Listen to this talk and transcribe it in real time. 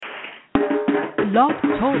Blog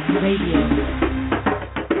Talk Radio.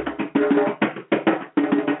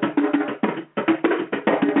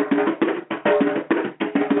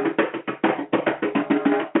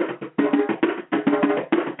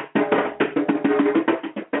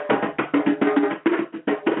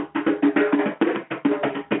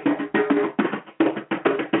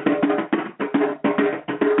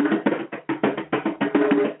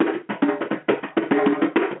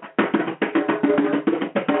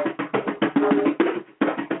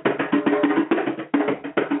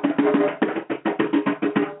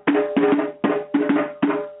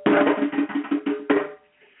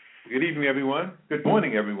 Good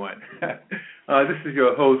morning, everyone. This is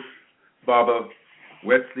your host, Baba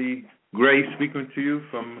Wesley Gray, speaking to you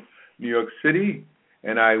from New York City,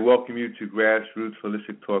 and I welcome you to Grassroots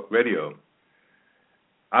Holistic Talk Radio.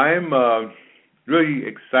 I'm really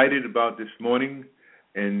excited about this morning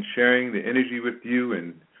and sharing the energy with you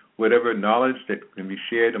and whatever knowledge that can be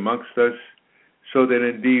shared amongst us so that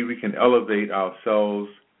indeed we can elevate ourselves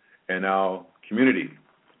and our community.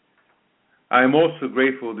 I am also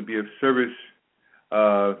grateful to be of service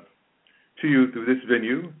to you through this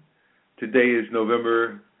venue. Today is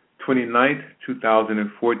November 29th,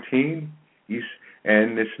 2014,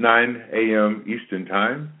 and it's 9 a.m. Eastern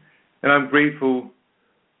Time. And I'm grateful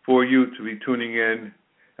for you to be tuning in.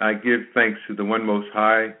 I give thanks to the One Most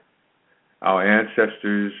High, our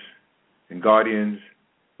ancestors and guardians,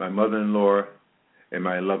 my mother-in-law, and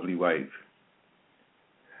my lovely wife.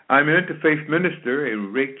 I'm an interfaith minister, a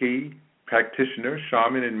Reiki practitioner,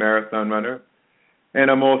 shaman, and marathon runner, and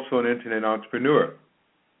I'm also an internet entrepreneur.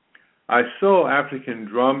 I sell African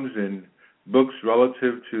drums and books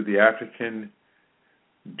relative to the African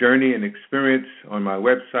journey and experience on my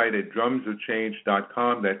website at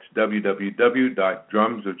drumsofchange.com. That's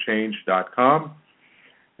www.drumsofchange.com.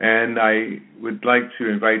 And I would like to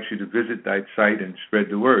invite you to visit that site and spread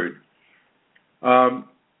the word.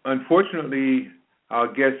 Unfortunately, our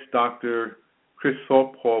guest, Dr. Chris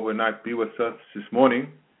Saltpaul, will not be with us this morning,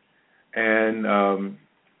 and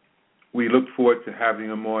we look forward to having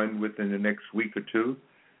him on within the next week or two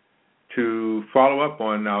to follow up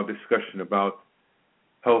on our discussion about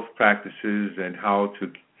health practices and how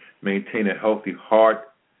to maintain a healthy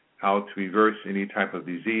heart, how to reverse any type of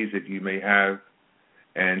disease that you may have,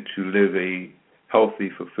 and to live a healthy,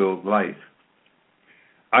 fulfilled life.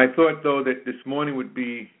 I thought, though, that this morning would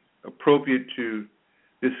be appropriate to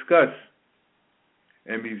discuss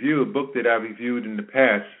and review a book that I reviewed in the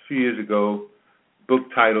past, a few years ago, a book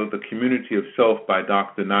titled The Community of Self by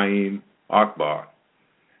Dr. Na'Im Akbar.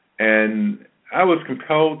 And I was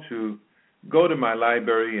compelled to go to my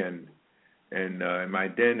library and my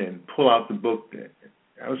den and pull out the book.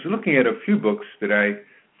 I was looking at a few books that I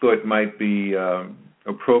thought might be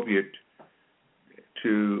appropriate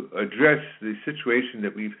to address the situation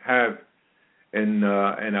that we have in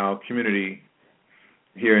our community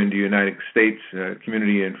here in the United States,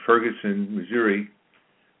 community in Ferguson, Missouri,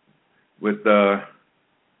 with Brother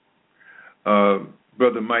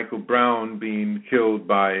Michael Brown being killed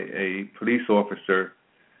by a police officer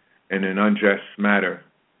in an unjust matter,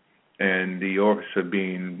 and the officer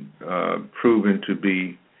being proven to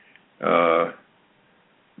be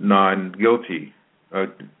not guilty,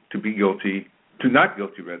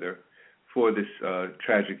 for this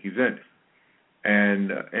tragic event.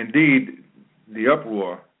 And indeed, the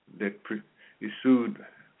uproar that ensued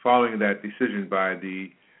following that decision by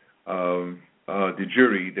the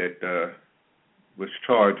jury that was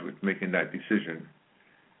charged with making that decision.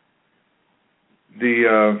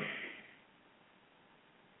 The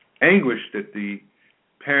anguish that the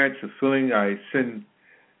parents are feeling, I send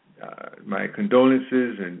my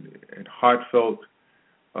condolences and heartfelt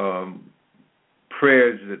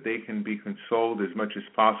prayers that they can be consoled as much as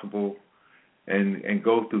possible and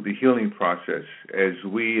go through the healing process as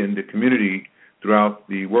we in the community throughout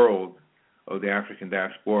the world of the African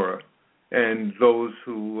diaspora and those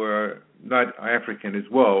who are not African as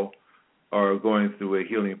well are going through a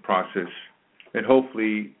healing process. And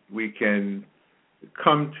hopefully we can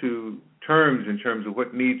come to terms in terms of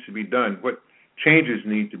what needs to be done, what changes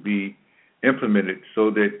need to be implemented so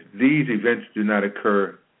that these events do not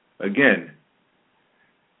occur again.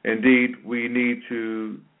 Indeed, we need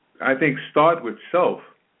to, I think, start with self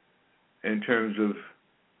in terms of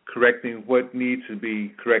correcting what needs to be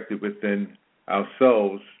corrected within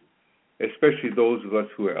ourselves, especially those of us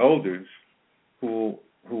who are elders who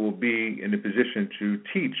will be in a position to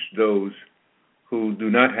teach those who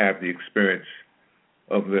do not have the experience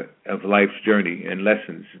of life's journey and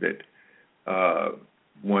lessons that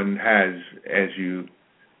one has as you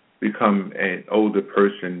become an older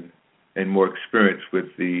person and more experienced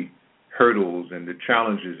with the hurdles and the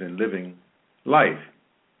challenges in living life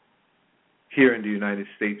here in the United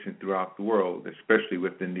States and throughout the world, especially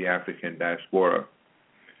within the African diaspora.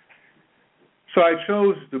 So I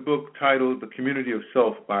chose the book titled The Community of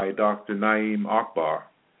Self by Dr. Na'im Akbar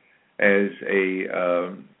as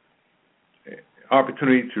a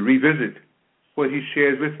opportunity to revisit what he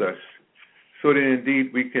shares with us so that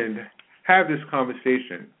indeed we can have this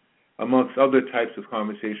conversation amongst other types of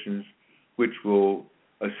conversations which will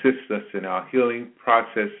assist us in our healing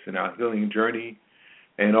process and our healing journey,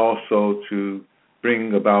 and also to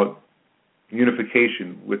bring about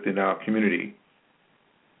unification within our community.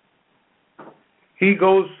 He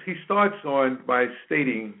starts on by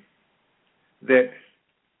stating that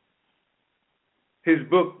his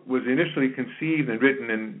book was initially conceived and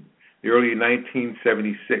written in the early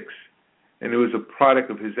 1976, and it was a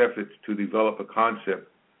product of his efforts to develop a concept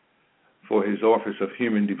for his Office of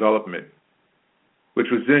Human Development,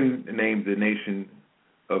 which was then named the Nation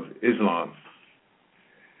of Islam.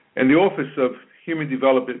 And the Office of Human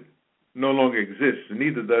Development no longer exists, and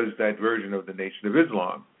neither does that version of the Nation of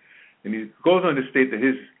Islam. And he goes on to state that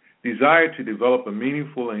his desire to develop a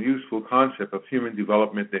meaningful and useful concept of human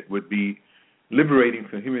development that would be liberating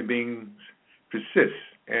for human beings persists.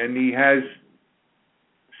 And he has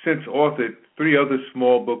since authored 3 other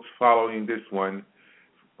small books following this one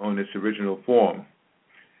on its original form.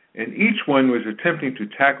 And each one was attempting to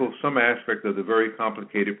tackle some aspect of the very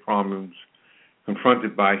complicated problems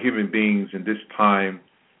confronted by human beings in this time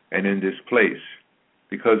and in this place,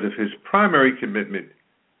 because of his primary commitment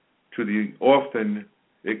to the often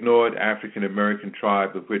ignored African American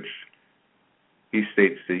tribe, of which he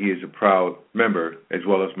states that he is a proud member, as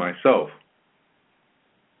well as myself.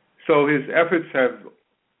 So his efforts have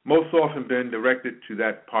most often been directed to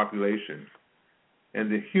that population.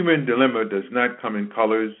 And the human dilemma does not come in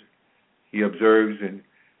colors, he observes, and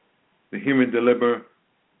the human dilemma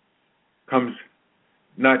comes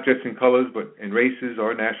not just in colors, but in races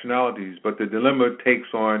or nationalities, but the dilemma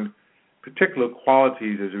takes on particular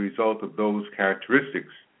qualities as a result of those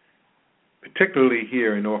characteristics, particularly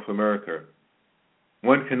here in North America.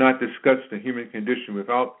 One cannot discuss the human condition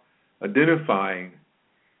without identifying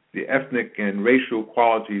the ethnic and racial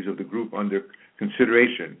qualities of the group under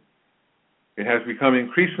consideration. It has become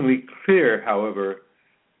increasingly clear, however,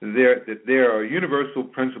 that there are universal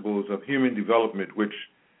principles of human development which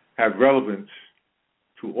have relevance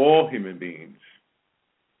to all human beings,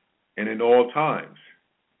 and in all times,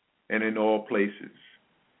 and in all places.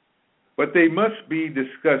 But they must be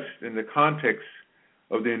discussed in the context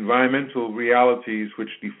of the environmental realities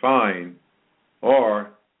which define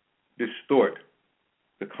or distort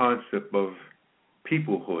the concept of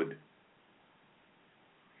peoplehood.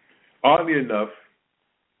 Oddly enough,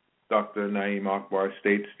 Dr. Na'im Akbar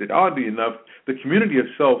states that, the Community of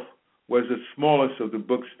Self was the smallest of the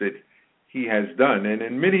books that he has done, and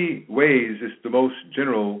in many ways it's the most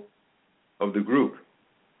general of the group.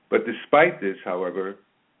 But despite this, however,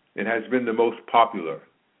 it has been the most popular.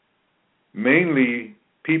 Mainly,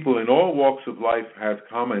 people in all walks of life have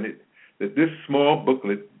commented that this small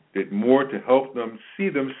booklet did more to help them see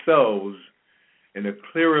themselves in a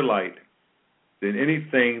clearer light than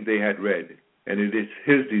anything they had read. And it is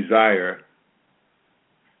his desire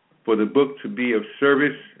for the book to be of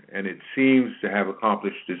service, and it seems to have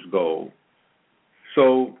accomplished this goal.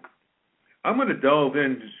 So I'm going to delve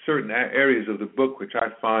into certain areas of the book which I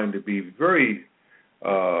find to be very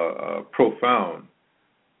profound,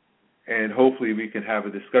 and hopefully we can have a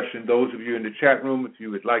discussion. Those of you in the chat room, if you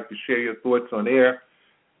would like to share your thoughts on air,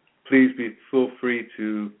 please feel free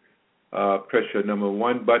to press your number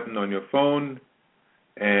 1 button on your phone,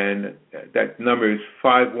 and that number is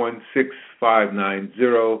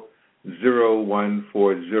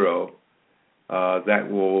 516-590-0140. That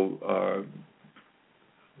will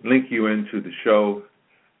link you into the show,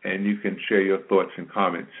 and you can share your thoughts and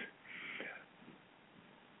comments.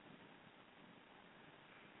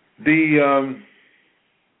 The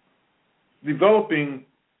developing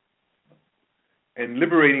and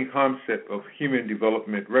liberating concept of human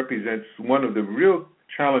development represents one of the real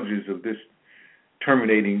challenges of this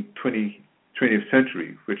terminating 20th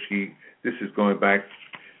century, this is going back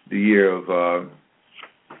the year of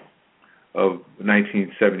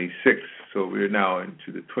 1976, so we're now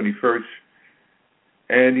into the 21st.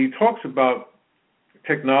 And he talks about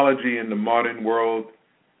technology in the modern world,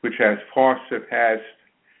 which has far surpassed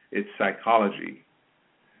its psychology.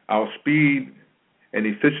 Our speed and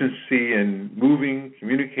efficiency in moving,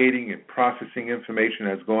 communicating, and processing information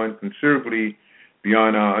has gone considerably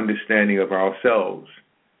beyond our understanding of ourselves,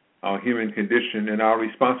 our human condition, and our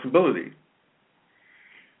responsibility.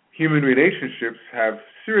 Human relationships have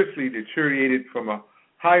seriously deteriorated from a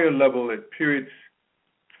higher level at periods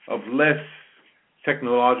of less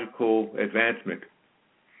technological advancement.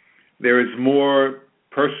 There is more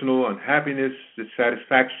personal unhappiness,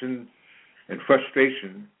 dissatisfaction, and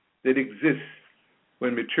frustration that exists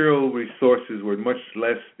when material resources were much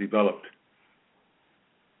less developed.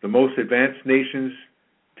 The most advanced nations,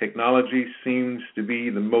 technology seems to be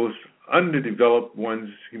the most underdeveloped ones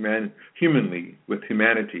humanly with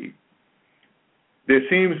humanity. There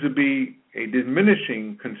seems to be a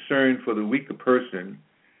diminishing concern for the weaker person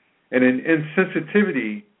and an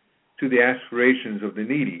insensitivity to the aspirations of the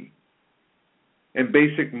needy. And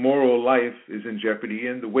basic moral life is in jeopardy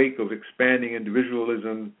in the wake of expanding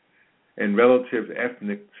individualism and relative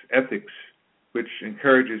ethics, which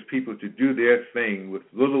encourages people to do their thing with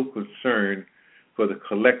little concern for the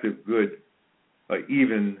collective good or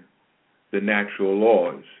even the natural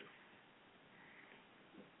laws.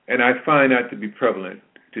 And I find that to be prevalent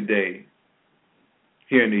today,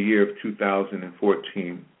 here in the year of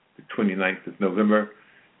 2014, the 29th of November.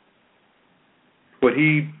 What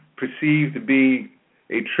he perceived to be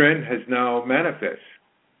a trend has now manifest,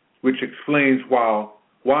 which explains why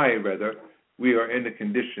we are in the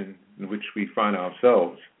condition in which we find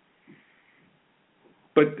ourselves.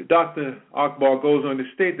 But Dr. Akbar goes on to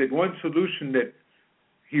state that one solution that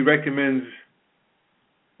he recommends,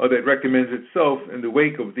 or that recommends itself in the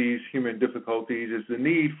wake of these human difficulties, is the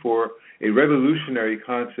need for a revolutionary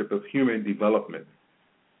concept of human development.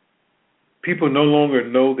 People no longer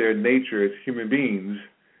know their nature as human beings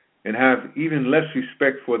and have even less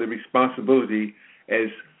respect for the responsibility as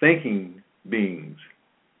thinking beings.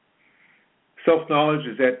 Self-knowledge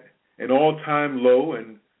is at an all-time low,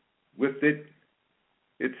 and with it,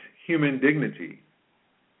 it's human dignity.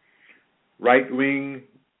 Right-wing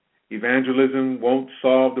evangelism won't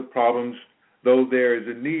solve the problems, though there is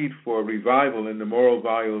a need for a revival in the moral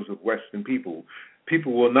values of Western people.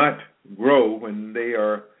 People will not grow when they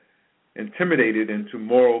are intimidated into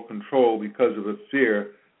moral control because of a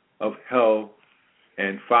fear of hell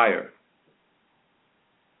and fire.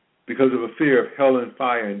 Because of a fear of hell and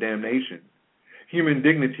fire and damnation. Human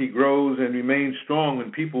dignity grows and remains strong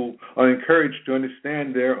when people are encouraged to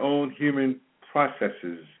understand their own human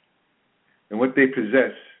processes and what they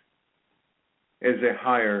possess as a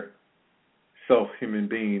higher self-human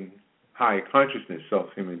being, high consciousness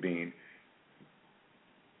self-human being.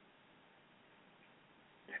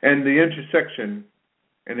 And the intersection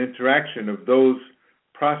and interaction of those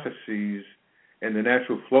processes and the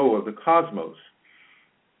natural flow of the cosmos.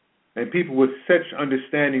 And people with such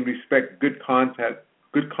understanding respect good conduct,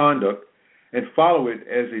 and follow it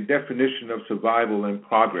as a definition of survival and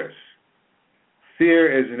progress.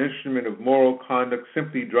 Fear as an instrument of moral conduct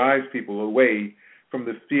simply drives people away from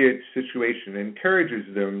the feared situation and encourages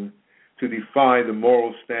them to defy the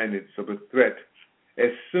moral standards of a threat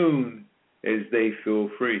as soon as they feel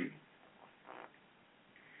free.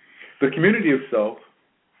 The community of self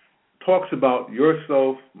talks about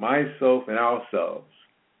yourself, myself, and ourselves.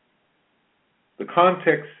 The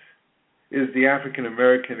context is the African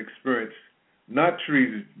American experience, not to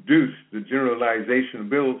reduce the generalization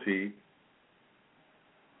ability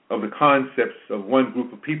of the concepts of one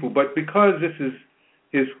group of people, but because this is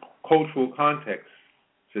his cultural context,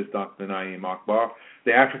 says Dr. Na'Im Akbar,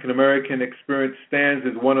 the African American experience stands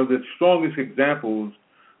as one of the strongest examples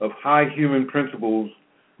of high human principles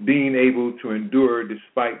being able to endure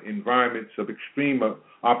despite environments of extreme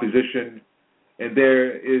opposition. And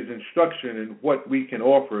there is instruction in what we can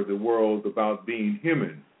offer the world about being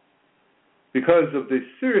human. Because of the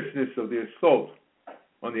seriousness of the assault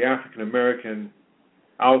on the African American,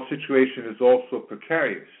 our situation is also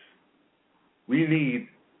precarious. We need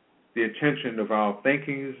the attention of our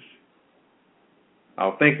thinkers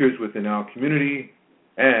within our community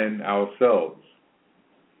and ourselves.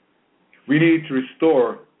 We need to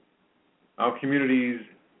restore our communities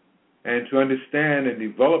and to understand and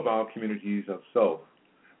develop our communities of self.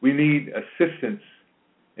 We need assistance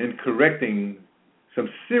in correcting some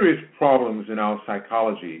serious problems in our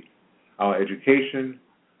psychology, our education,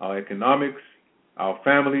 our economics, our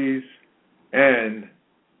families, and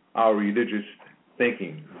our religious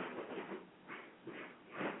thinking.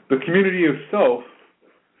 The community of self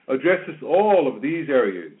addresses all of these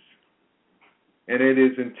areas, and it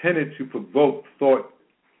is intended to provoke thought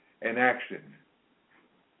and action.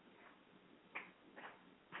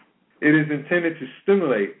 It is intended to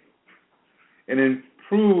stimulate an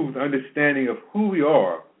improved understanding of who we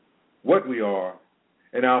are, what we are,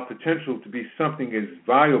 and our potential to be something as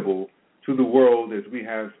valuable to the world as we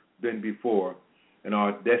have been before and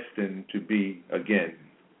are destined to be again.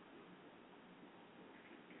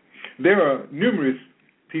 There are numerous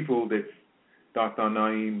people that Dr.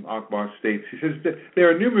 Na'Im Akbar states. He says that there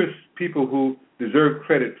are numerous people who deserve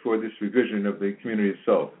credit for this revision of the community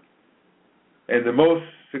itself. And the most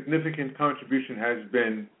significant contribution has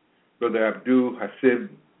been Brother Abdul Hasib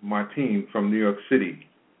Martin from New York City.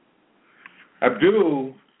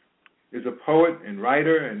 Abdul is a poet and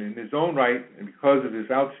writer, and in his own right, and because of his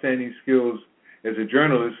outstanding skills as a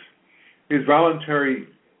journalist, his voluntary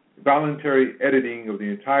editing of the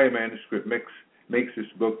entire manuscript makes this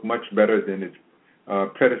book much better than its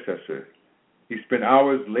predecessor. He spent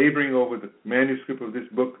hours laboring over the manuscript of this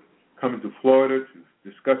book, coming to Florida to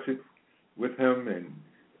discuss it with him, and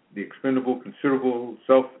the expendable, considerable,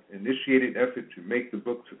 self-initiated effort to make the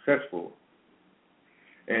book successful.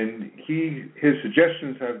 And his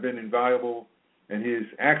suggestions have been invaluable, and he is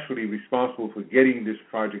actually responsible for getting this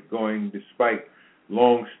project going despite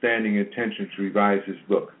long-standing intention to revise his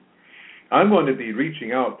book. I'm going to be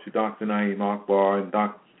reaching out to Dr. Na'Im Akbar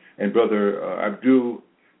and Brother Abdul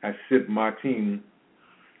Hasib Martin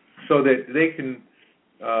so that they can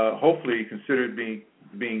hopefully consider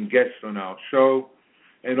being guests on our show,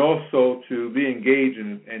 and also to be engaged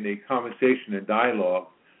in a conversation and dialogue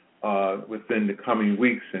within the coming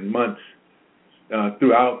weeks and months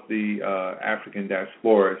throughout the African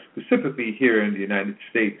diaspora, specifically here in the United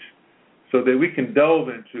States, so that we can delve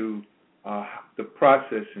into the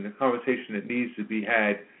process and the conversation that needs to be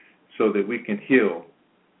had so that we can heal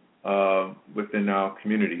within our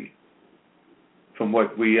community from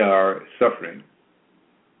what we are suffering.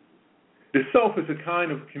 The self is a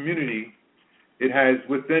kind of community. It has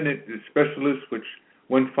within it the specialists which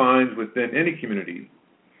one finds within any community.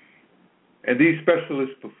 And these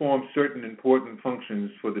specialists perform certain important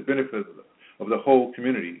functions for the benefit of the whole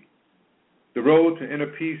community. The road to inner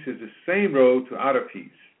peace is the same road to outer peace.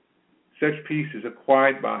 Such peace is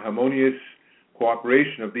acquired by harmonious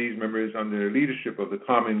cooperation of these members under the leadership of the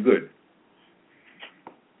common good.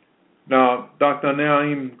 Now, Dr.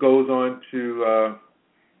 Na'Im goes on to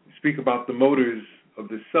speak about the motors of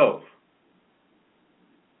the self.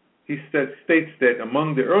 He states that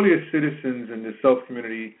among the earliest citizens in the self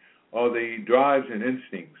community are the drives and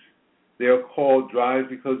instincts. They are called drives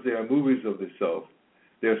because they are movers of the self.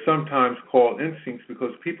 They are sometimes called instincts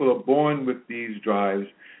because people are born with these drives,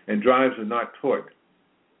 and drives are not taught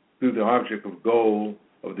through the object of goal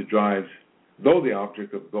of the drives, though the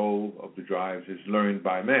object of goal of the drives is learned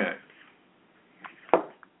by man.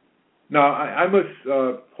 Now, I must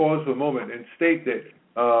pause for a moment and state that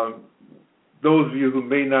those of you who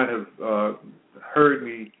may not have heard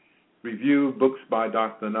me review books by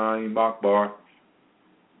Dr. Na'Im Akbar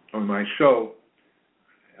on my show,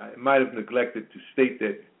 I might have neglected to state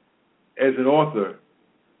that as an author,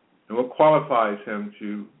 and what qualifies him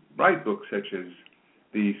to write books such as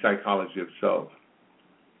The Psychology of Self.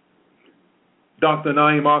 Dr.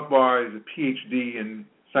 Na'Im Akbar is a Ph.D. in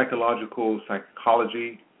psychological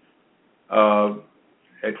psychology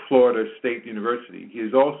at Florida State University. He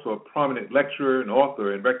is also a prominent lecturer and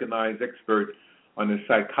author and recognized expert on the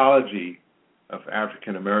psychology of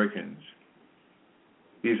African Americans.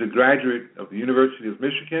 He is a graduate of the University of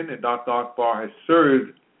Michigan, and Dr. Akbar has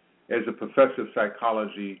served as a professor of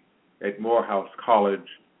psychology at Morehouse College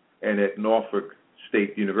and at Norfolk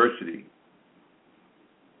State University.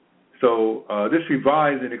 So this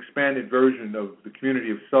revised and expanded version of The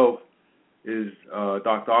Community of Self is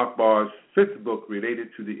Dr. Akbar's fifth book related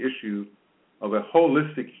to the issue of a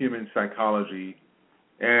holistic human psychology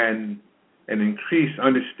and an increased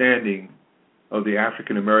understanding of the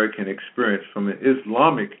African American experience from an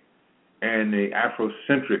Islamic and an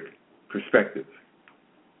Afrocentric perspective.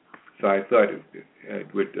 So I thought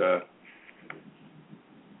it would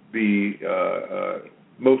be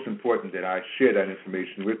most important that I share that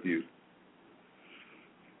information with you.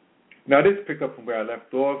 Now, this pick up from where I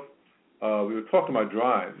left off. We were talking about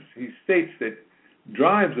drives. He states that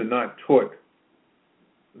drives are not taught,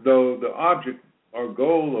 though the object or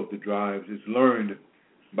goal of the drives is learned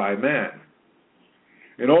by man.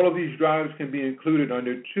 And all of these drives can be included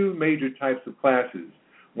under two major types of classes.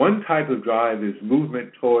 One type of drive is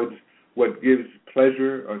movement towards what gives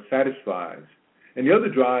pleasure or satisfies. And the other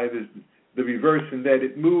drive is the reverse, in that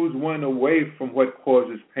it moves one away from what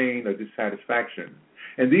causes pain or dissatisfaction.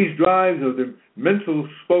 And these drives are the mental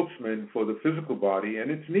spokesman for the physical body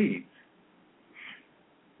and its needs.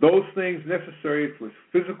 Those things necessary for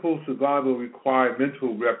physical survival require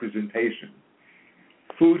mental representation.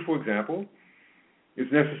 Food, for example, is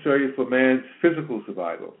necessary for man's physical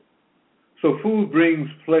survival. So food brings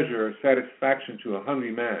pleasure or satisfaction to a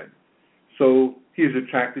hungry man. So he is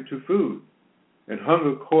attracted to food. And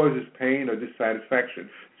hunger causes pain or dissatisfaction.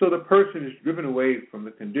 So the person is driven away from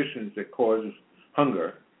the conditions that causes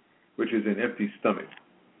hunger, which is an empty stomach.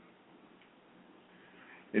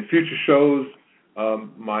 In future shows,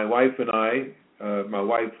 my wife and I, my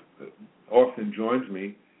wife often joins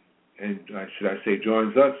me, and should I say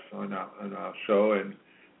joins us on our show,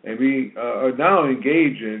 and we are now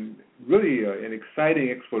engaged in really an exciting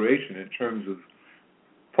exploration in terms of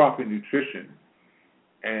proper nutrition,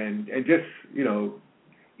 and just,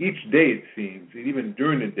 each day it seems, and even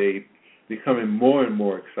during the day, becoming more and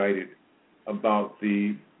more excited about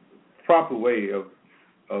the proper way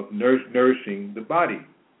of nourishing the body,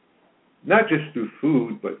 not just through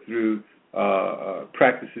food, but through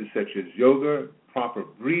practices such as yoga, proper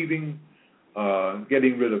breathing,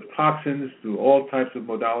 getting rid of toxins through all types of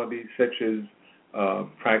modalities, such as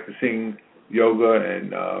practicing yoga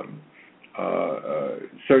and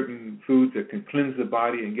certain foods that can cleanse the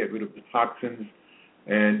body and get rid of the toxins,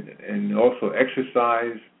 and also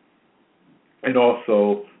exercise, and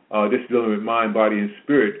also just dealing with mind, body, and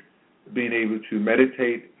spirit, being able to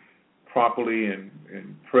meditate properly in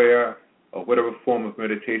prayer or whatever form of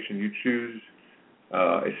meditation you choose,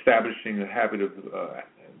 establishing a habit of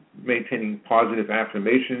maintaining positive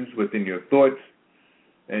affirmations within your thoughts,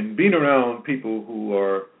 and being around people who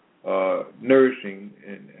are nourishing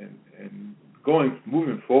and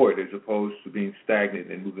moving forward, as opposed to being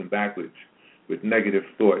stagnant and moving backwards with negative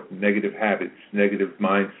thought, negative habits, negative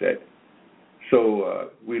mindset.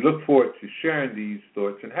 So we look forward to sharing these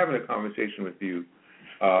thoughts and having a conversation with you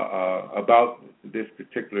about this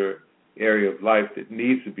particular area of life that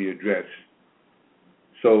needs to be addressed,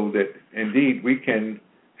 so that indeed we can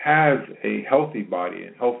have a healthy body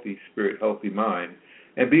and healthy spirit, healthy mind,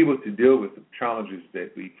 and be able to deal with the challenges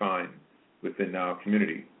that we find within our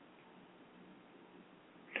community.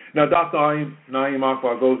 Now, Dr. Na'im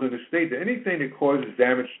Akbar goes on to state that anything that causes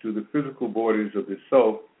damage to the physical borders of the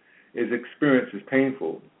self is experienced as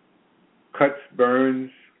painful. Cuts,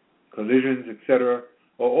 burns, collisions, etc.,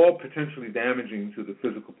 are all potentially damaging to the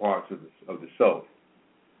physical parts of the self.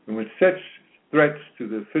 And when such threats to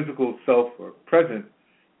the physical self are present,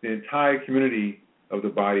 the entire community of the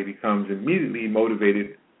body becomes immediately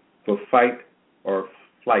motivated for fight or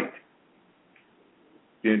flight.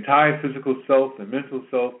 The entire physical self and mental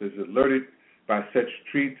self is alerted by such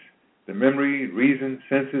treats. The memory, reason,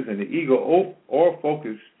 senses, and the ego all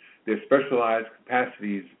focus their specialized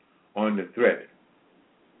capacities on the threat.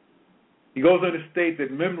 He goes on to state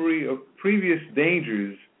that memory of previous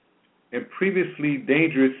dangers and previously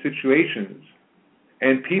dangerous situations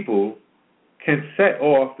and people can set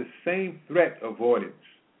off the same threat avoidance.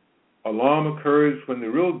 Alarm occurs when the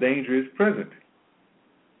real danger is present,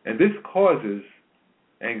 and this causes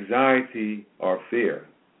anxiety or fear.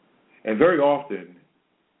 And very often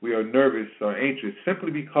we are nervous or anxious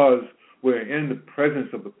simply because we're in the presence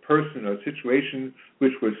of a person or situation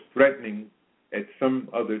which was threatening at some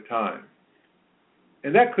other time.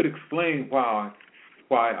 And that could explain why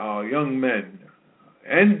our young men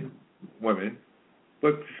and women,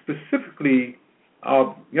 but specifically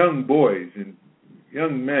our young boys and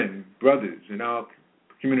young men, brothers in our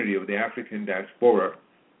community of the African diaspora,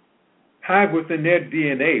 have within their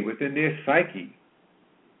DNA, within their psyche,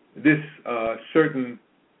 this certain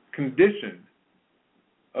condition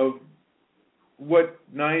of what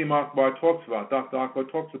Na'im Akbar talks about. Dr. Akbar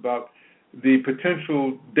talks about the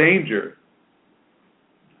potential danger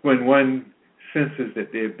when one senses that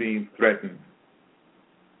they're being threatened.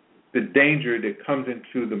 The danger that comes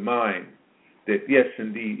into the mind that, yes,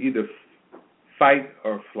 indeed, either fight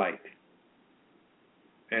or flight.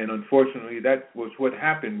 And unfortunately, that was what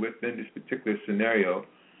happened within this particular scenario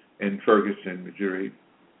in Ferguson, Missouri.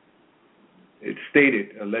 It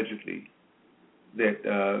stated, allegedly,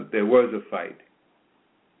 that there was a fight,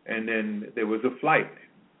 and then there was a flight.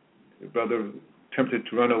 The brother attempted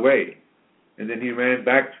to run away, and then he ran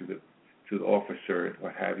back to the officer and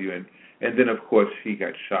what have you, and then, of course, he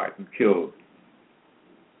got shot and killed.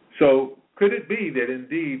 So could it be that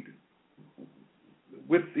indeed,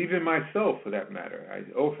 with even myself for that matter,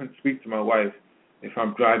 I often speak to my wife if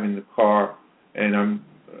I'm driving the car and I'm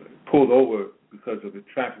pulled over because of a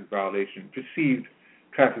traffic violation, perceived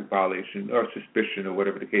traffic violation or suspicion or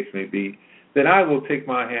whatever the case may be, then I will take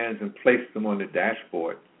my hands and place them on the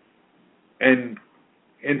dashboard and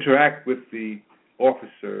interact with the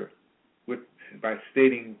officer by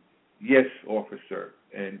stating, yes, officer,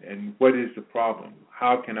 and what is the problem?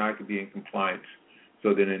 How can I be in compliance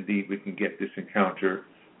so that indeed we can get this encounter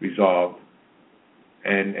resolved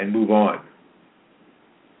and move on?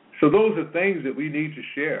 So those are things that we need to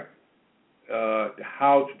share,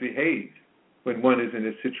 how to behave when one is in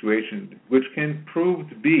a situation which can prove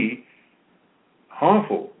to be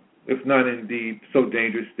harmful if not indeed so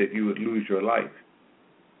dangerous that you would lose your life.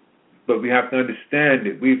 But we have to understand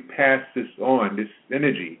that we've passed this on, this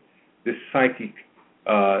energy, this psychic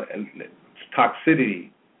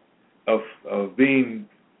toxicity of being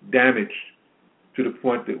damaged to the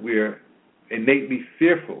point that we're innately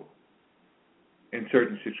fearful in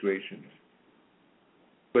certain situations.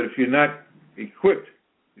 But if you're not equipped,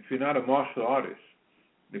 if you're not a martial artist,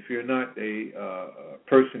 if you're not a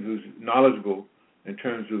person who's knowledgeable in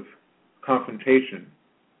terms of confrontation,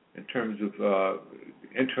 in terms of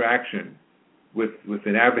interaction with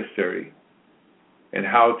an adversary, and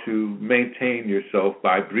how to maintain yourself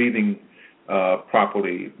by breathing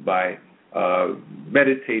properly, by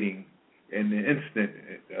meditating in the instant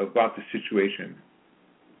about the situation,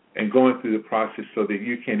 and going through the process so that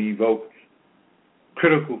you can evoke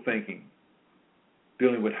critical thinking,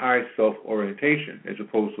 dealing with high self-orientation as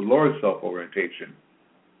opposed to lower self-orientation,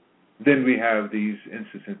 then we have these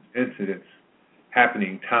incidents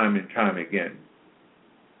happening time and time again.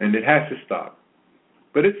 And it has to stop.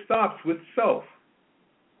 But it stops with self.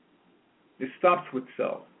 It stops with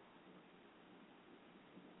self.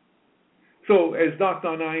 So as Dr.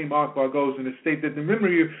 Na'Im Akbar goes in to state that the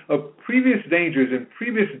memory of previous dangers and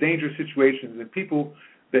previous dangerous situations and people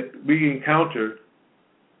that we encounter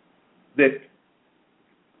that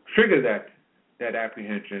trigger that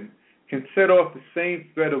apprehension can set off the same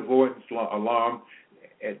threat avoidance alarm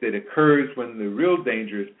that occurs when the real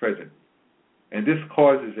danger is present. And this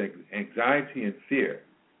causes anxiety and fear.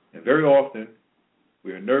 And very often,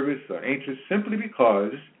 we are nervous or anxious simply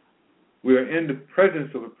because we are in the presence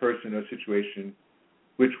of a person or situation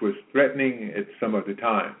which was threatening at some other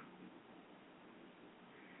time.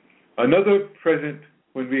 Another present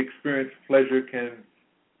when we experience pleasure can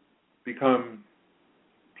become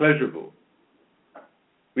pleasurable.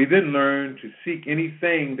 We then learn to seek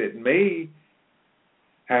anything that may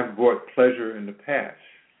have brought pleasure in the past.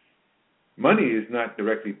 Money is not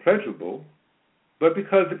directly pleasurable, but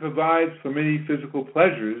because it provides for many physical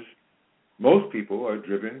pleasures, most people are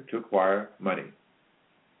driven to acquire money.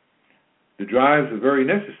 The drives are very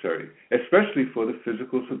necessary, especially for the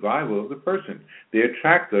physical survival of the person. They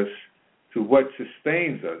attract us to what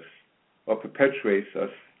sustains us or perpetuates us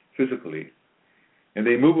physically, and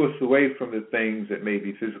they move us away from the things that may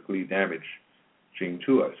be physically damaging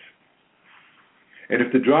to us. And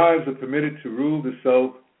if the drives are permitted to rule the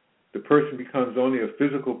self, the person becomes only a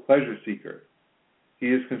physical pleasure seeker. He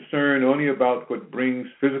is concerned only about what brings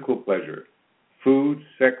physical pleasure, food,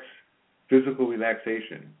 sex, physical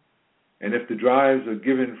relaxation. And if the drives are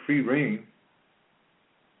given free rein,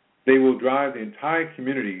 they will drive the entire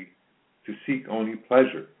community to seek only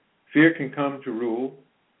pleasure. Fear can come to rule,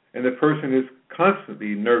 and the person is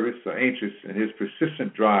constantly nervous or anxious in his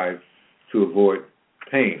persistent drive to avoid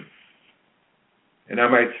pain. And I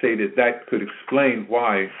might say that could explain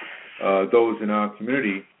why those in our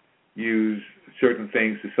community use certain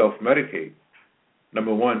things to self-medicate.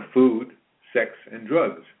 Number one, food, sex, and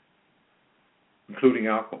drugs, including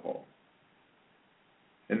alcohol.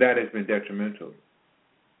 And that has been detrimental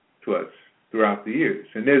to us throughout the years.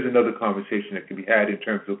 And there's another conversation that can be had in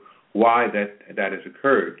terms of why that has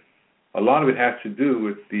occurred. A lot of it has to do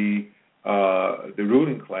with the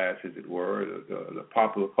ruling class, as it were, the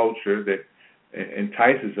popular culture that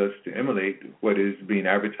entices us to emulate what is being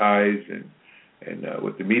advertised and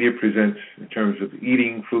what the media presents in terms of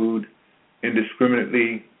eating food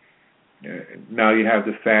indiscriminately. Now you have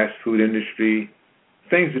the fast food industry.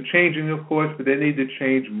 Things are changing, of course, but they need to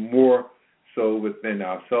change more so within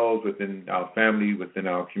ourselves, within our family, within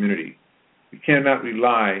our community. We cannot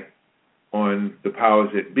rely on the powers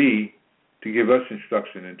that be to give us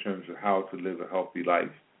instruction in terms of how to live a healthy life.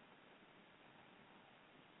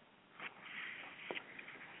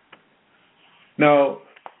 Now,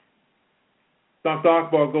 Dr.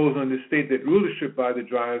 Akbar goes on to state that rulership by the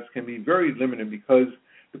drives can be very limited because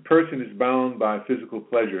the person is bound by physical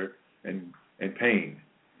pleasure and pain.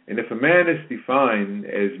 And if a man is defined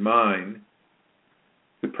as mind,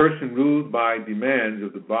 the person ruled by demands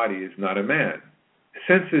of the body is not a man.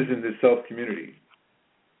 Senses in the self-community.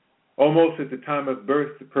 Almost at the time of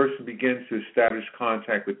birth, the person begins to establish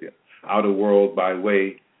contact with the outer world by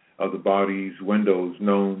way of the body's windows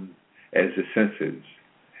known as the senses.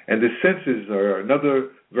 And the senses are another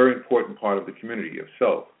very important part of the community of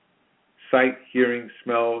self. Sight, hearing,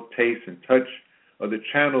 smell, taste, and touch are the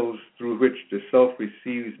channels through which the self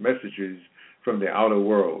receives messages from the outer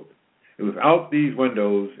world. And without these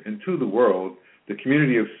windows into the world, the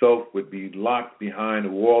community of self would be locked behind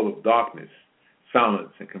a wall of darkness,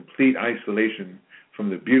 silence, and complete isolation from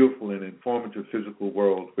the beautiful and informative physical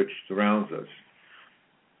world which surrounds us.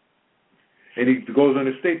 And he goes on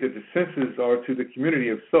to state that the senses are to the community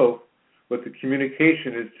of self, but the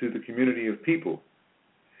communication is to the community of people.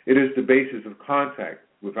 It is the basis of contact.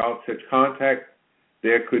 Without such contact,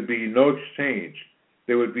 there could be no exchange.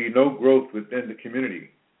 There would be no growth within the community.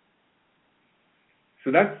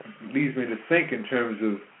 So that leads me to think in terms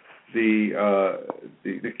of the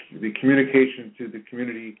communication to the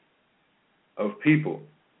community of people.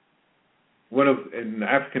 In the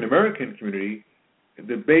African American community,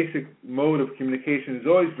 the basic mode of communication has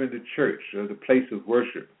always been the church, or the place of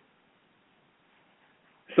worship.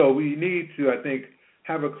 So we need to, I think,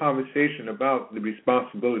 have a conversation about the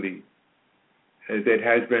responsibility that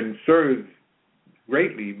has been served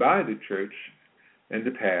greatly by the church in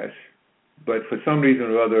the past, but for some reason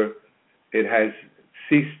or other, it has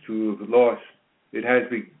ceased to have lost. It has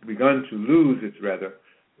begun to lose its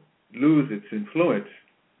influence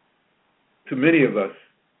to many of us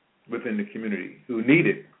within the community who need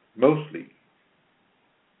it mostly.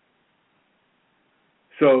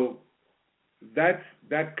 So that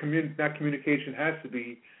communication has to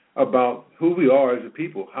be about who we are as a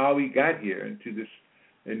people, how we got here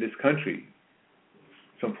in this country,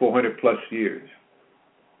 some 400 plus years.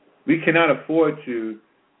 We cannot afford to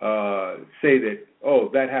say that,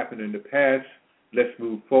 that happened in the past, let's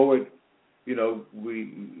move forward.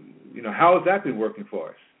 How has that been working for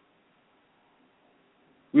us?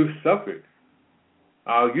 We've suffered.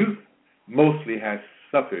 Our youth mostly has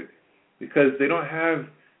suffered because they don't have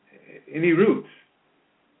any roots.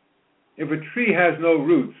 If a tree has no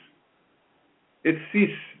roots, it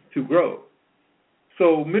ceases to grow.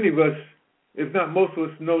 So many of us, if not most of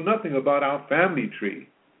us, know nothing about our family tree.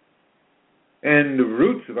 And the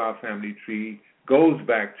roots of our family tree goes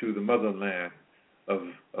back to the motherland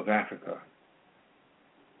of Africa.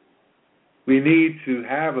 We need to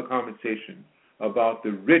have a conversation about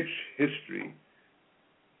the rich history,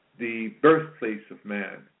 the birthplace of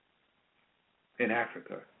man in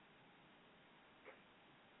Africa.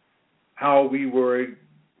 How we were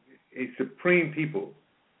a supreme people.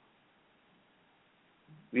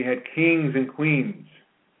 We had kings and queens,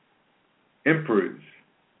 emperors,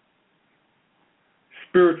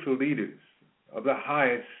 spiritual leaders of the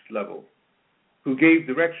highest level who gave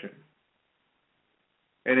direction.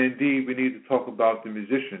 And indeed, we need to talk about the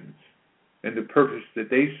musicians and the purpose that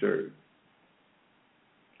they served,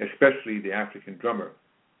 especially the African drummer.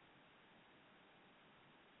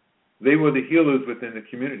 They were the healers within the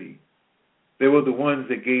community. They were the ones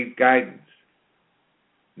that gave guidance.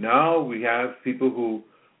 Now we have people who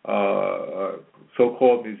are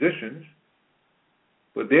so-called musicians,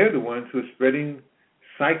 but they're the ones who are spreading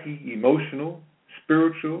psychic, emotional,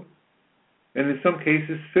 spiritual, and in some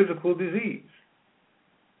cases physical disease,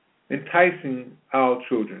 enticing our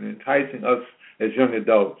children, enticing us as young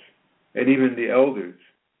adults, and even the elders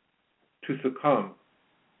to succumb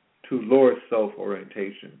to lower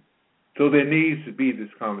self-orientation. So there needs to be this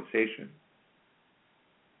conversation.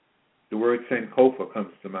 The word Sankofa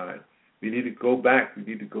comes to mind. We need to go back. We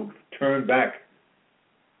need to turn back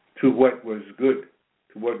to what was good,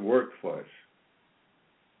 to what worked for us.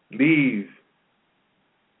 Leave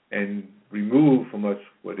and remove from us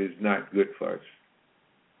what is not good for us,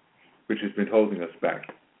 which has been holding us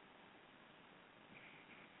back.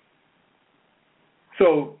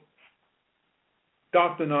 So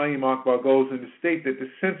Dr. Na'Im Akbar goes on to state that the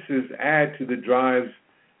senses add to the drives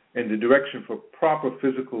and the direction for proper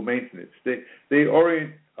physical maintenance. They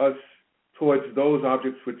orient us towards those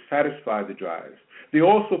objects which satisfy the drives. They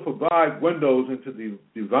also provide windows into the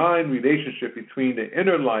divine relationship between the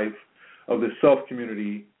inner life of the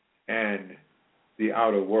self-community and the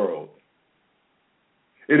outer world.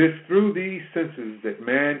 It is through these senses that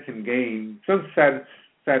man can gain some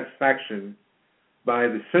satisfaction by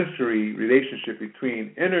the sensory relationship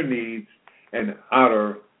between inner needs and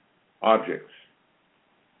outer objects.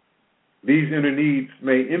 These inner needs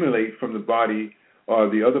may emulate from the body or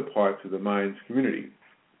the other parts of the mind's community.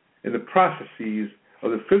 And the processes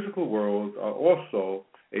of the physical world are also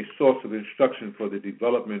a source of instruction for the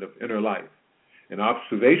development of inner life. An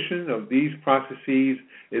observation of these processes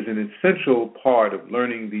is an essential part of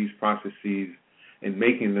learning these processes and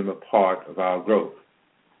making them a part of our growth.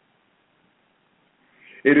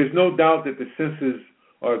 It is no doubt that the senses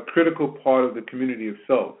are a critical part of the community of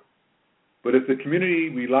self. But if the community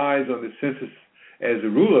relies on the senses as a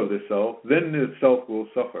rule of the self, then the self will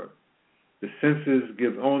suffer. The senses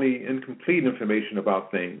give only incomplete information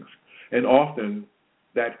about things, and often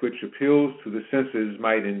that which appeals to the senses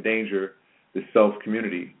might endanger the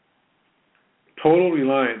self-community. Total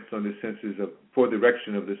reliance on the senses for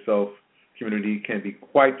direction of the self-community can be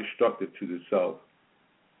quite destructive to the self.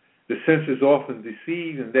 The senses often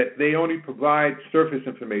deceive in that they only provide surface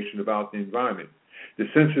information about the environment. The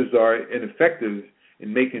senses are ineffective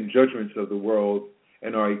in making judgments of the world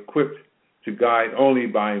and are equipped to guide only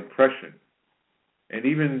by impression. And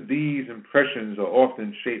even these impressions are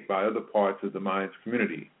often shaped by other parts of the mind's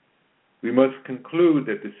community. We must conclude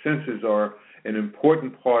that the senses are an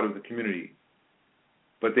important part of the community,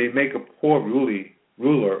 but they make a poor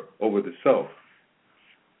ruler over the self.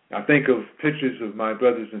 I think of pictures of my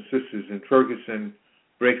brothers and sisters in Ferguson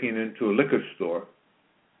breaking into a liquor store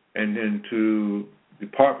and into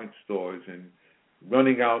department stores and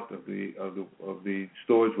running out of the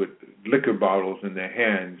stores with liquor bottles in their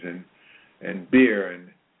hands and beer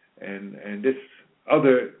and this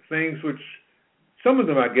other things, which some of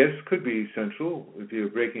them, I guess, could be essential. If you're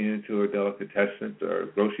breaking into a delicatessen or a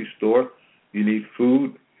grocery store, you need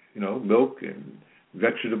food, milk and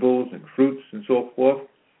vegetables and fruits and so forth.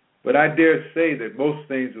 But I dare say that most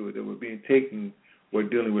things that were being taken were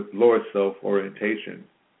dealing with lower self-orientation.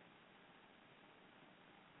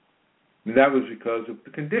 And that was because of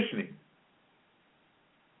the conditioning.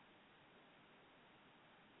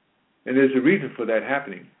 And there's a reason for that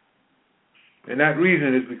happening. And that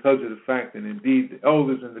reason is because of the fact that indeed the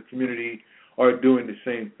elders in the community are doing the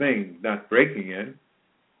same thing, not breaking in,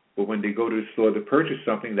 but when they go to the store to purchase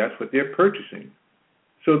something, that's what they're purchasing.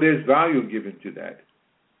 So there's value given to that,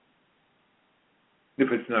 if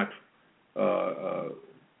it's not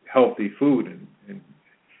healthy food and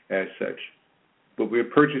as such. But we're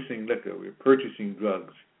purchasing liquor, we're purchasing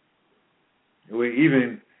drugs. We're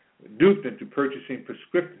even duped into purchasing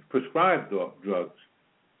prescribed drugs,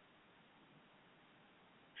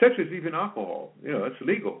 such as even alcohol. It's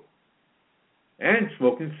legal. And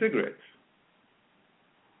smoking cigarettes.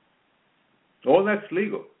 All that's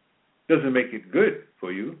legal. Doesn't make it good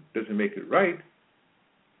for you, doesn't make it right.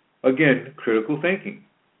 Again, critical thinking.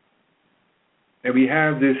 And we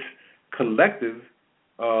have this collective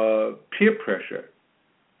peer pressure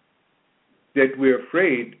that we're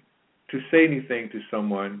afraid to say anything to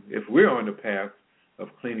someone if we're on the path of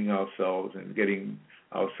cleaning ourselves and getting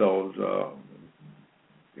ourselves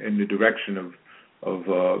in the direction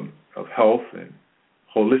of health and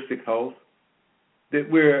holistic health, that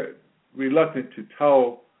we're reluctant to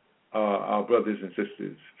tell our brothers and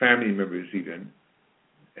sisters, family members even,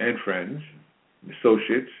 and friends,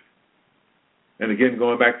 associates, and again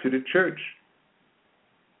going back to the church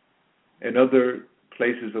and other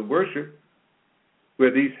places of worship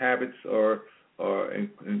where these habits are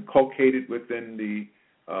inculcated within the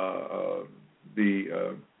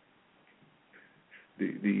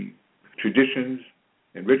traditions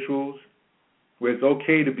and rituals, where it's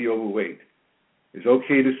okay to be overweight, it's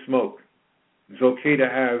okay to smoke, it's okay to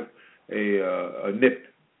have a nip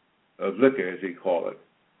of liquor, as they call it.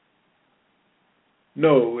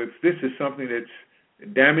 No, if this is something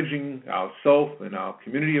that's damaging our self and our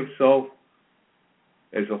community of self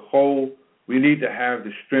as a whole, we need to have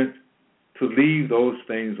the strength to leave those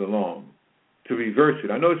things alone, to reverse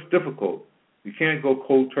it. I know it's difficult. We can't go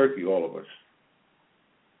cold turkey, all of us.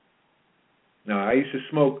 Now, I used to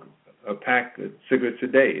smoke a pack of cigarettes a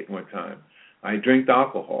day at one time. I drank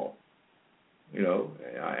alcohol.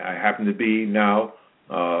 I happen to be now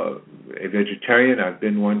a vegetarian. I've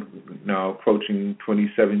been one now approaching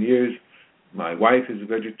 27 years. My wife is a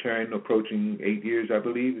vegetarian approaching 8 years, I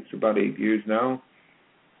believe. It's about 8 years now.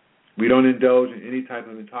 We don't indulge in any type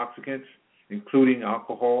of intoxicants, including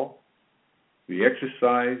alcohol. We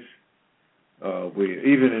exercise. We're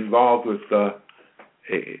even involved with a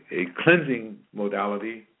cleansing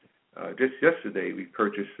modality. Just yesterday we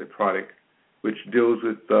purchased a product which deals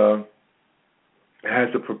with, has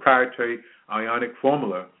a proprietary ionic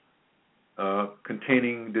formula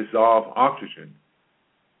containing dissolved oxygen.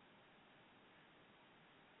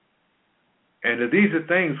 And these are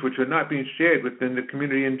things which are not being shared within the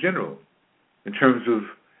community in general, in terms of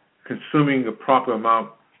consuming a proper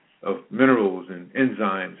amount of minerals and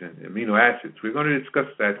enzymes and amino acids. We're going to discuss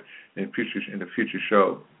that in a future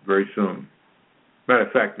show very soon. Matter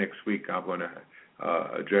of fact, next week I'm going to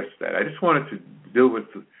address that. I just wanted to deal with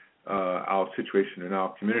our situation in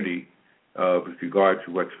our community with regard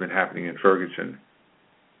to what's been happening in Ferguson.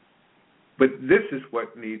 But this is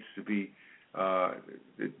what needs to be,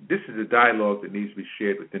 this is a dialogue that needs to be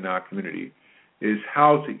shared within our community, is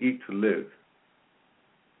how to eat to live,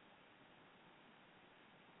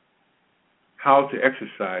 how to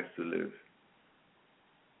exercise to live,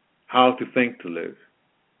 how to think to live.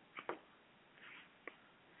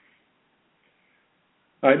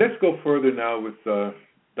 All right, let's go further now with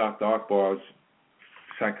Dr. Akbar's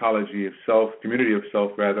Psychology of Self, Community of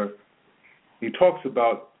Self, rather. He talks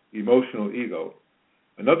about emotional ego.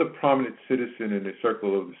 Another prominent citizen in the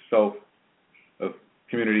circle of the self of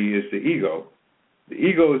community is the ego. The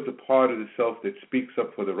ego is the part of the self that speaks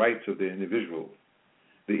up for the rights of the individual.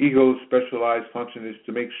 The ego's specialized function is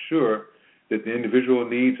to make sure that the individual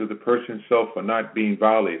needs of the person's self are not being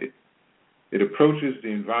violated. It approaches the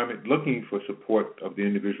environment looking for support of the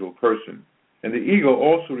individual person. And the ego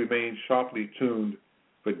also remains sharply tuned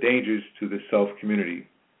for dangers to the self-community.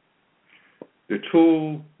 The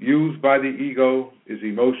tool used by the ego is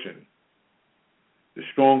emotion. The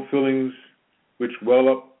strong feelings which well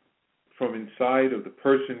up from inside of the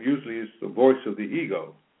person usually is the voice of the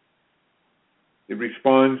ego. It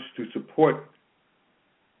responds to support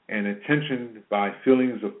and attention by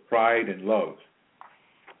feelings of pride and love.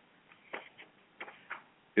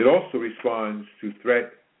 It also responds to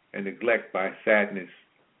threat and neglect by sadness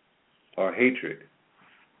or hatred.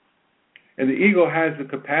 And the ego has the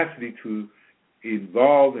capacity to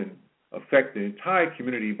involve and affect the entire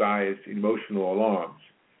community by its emotional alarms.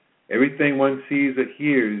 Everything one sees or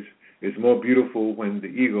hears is more beautiful when the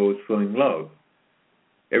ego is feeling love.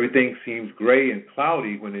 Everything seems gray and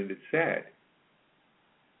cloudy when it is sad.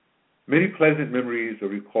 Many pleasant memories are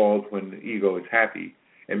recalled when the ego is happy,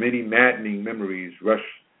 and many maddening memories rush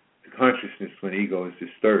to consciousness when ego is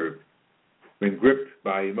disturbed. When gripped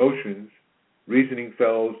by emotions, reasoning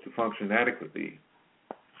fails to function adequately.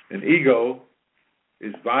 An ego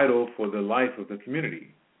is vital for the life of the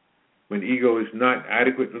community. When ego is not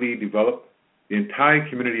adequately developed, the entire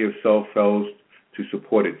community of self fails to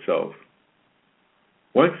support itself.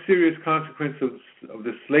 One serious consequence of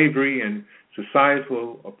the slavery and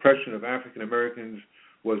societal oppression of African Americans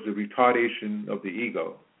was the retardation of the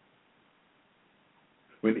ego.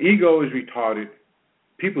 When ego is retarded,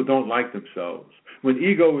 people don't like themselves. When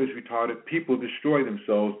ego is retarded, people destroy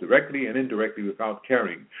themselves directly and indirectly without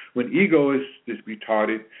caring. When ego is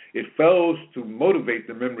retarded, it fails to motivate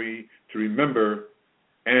the memory to remember,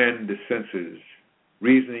 and the senses,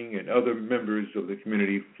 reasoning, and other members of the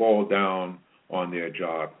community fall down on their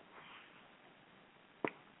job.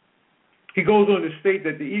 He goes on to state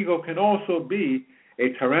that the ego can also be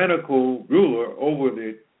a tyrannical ruler over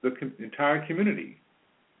the entire community.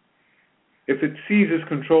 If it seizes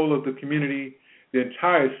control of the community, the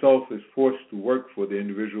entire self is forced to work for the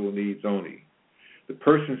individual needs only. The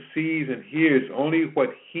person sees and hears only what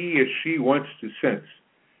he or she wants to sense.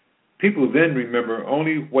 People then remember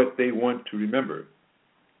only what they want to remember.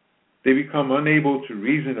 They become unable to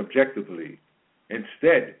reason objectively.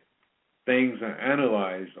 Instead, things are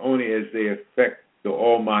analyzed only as they affect the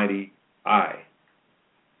almighty I.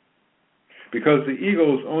 Because the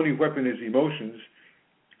ego's only weapon is emotions,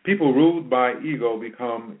 people ruled by ego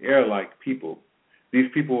become air-like people. These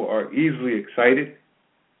people are easily excited.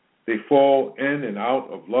 They fall in and out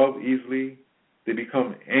of love easily. They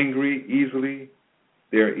become angry easily.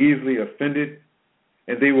 They are easily offended,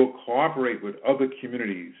 and they will cooperate with other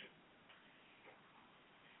communities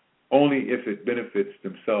only if it benefits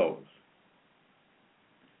themselves.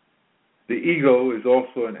 The ego is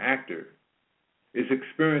also an actor. Its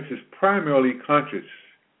experience is primarily conscious,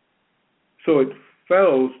 so it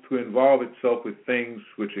fails to involve itself with things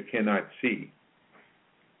which it cannot see.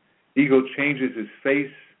 Ego changes its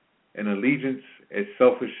face and allegiance as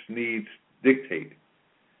selfish needs dictate.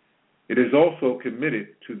 It is also committed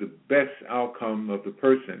to the best outcome of the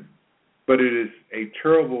person, but it is a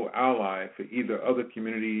terrible ally for either other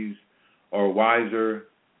communities or wiser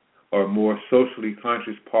or more socially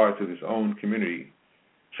conscious parts of its own community.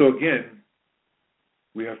 So again,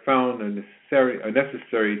 we have found a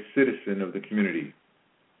necessary citizen of the community,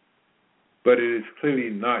 but it is clearly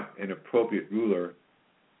not an appropriate ruler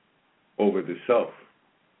over the self.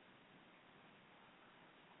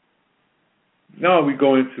 Now we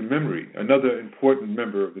go into memory, another important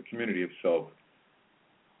member of the community of self.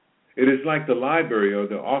 It is like the library or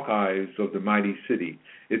the archives of the mighty city.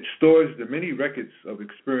 It stores the many records of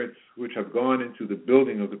experience which have gone into the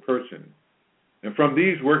building of the person. And from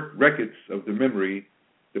these records of the memory,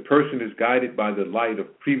 the person is guided by the light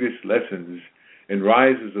of previous lessons and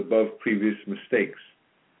rises above previous mistakes.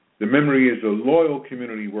 The memory is a loyal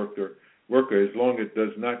community worker as long as it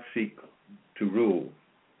does not seek to rule.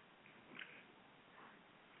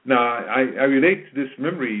 Now, I relate to this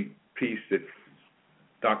memory piece that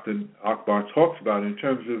Dr. Akbar talks about in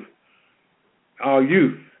terms of our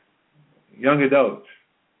youth, young adults,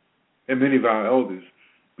 and many of our elders.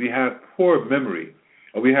 We have poor memory,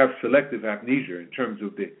 or we have selective amnesia in terms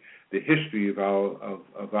of the history of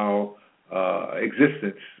our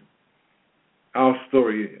existence, our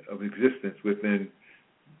story of existence within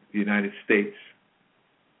the United States,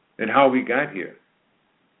 and how we got here.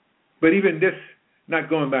 But even this not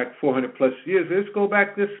going back 400 plus years. Let's go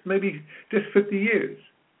back maybe just 50 years.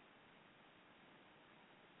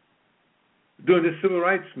 During the Civil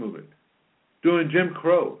Rights Movement, during Jim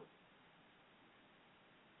Crow,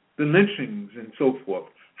 the lynchings and so forth,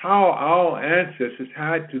 how our ancestors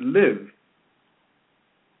had to live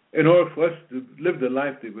in order for us to live the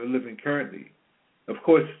life that we're living currently. Of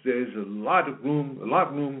course, there's a lot of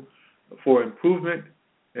room for improvement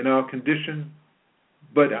in our condition,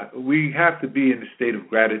 but we have to be in a state of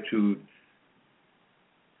gratitude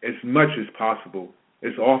as much as possible,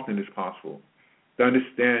 as often as possible, to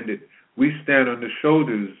understand that we stand on the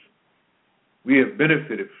shoulders. We have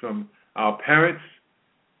benefited from our parents,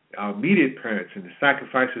 our immediate parents, and the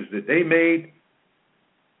sacrifices that they made,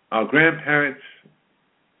 our grandparents,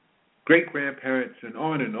 great-grandparents, and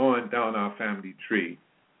on down our family tree,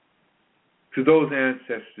 to those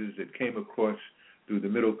ancestors that came across through the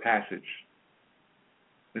Middle Passage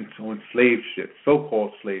and so on slave ships,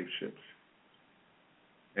 so-called slave ships,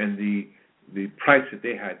 and the price that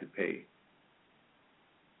they had to pay.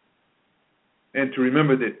 And to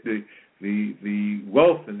remember that the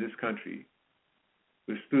wealth in this country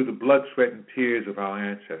was through the blood, sweat, and tears of our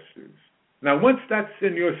ancestors. Now, once that's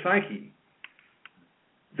in your psyche,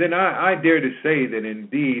 then I dare to say that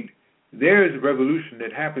indeed there is a revolution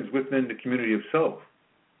that happens within the community of self.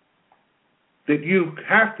 That you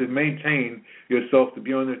have to maintain yourself to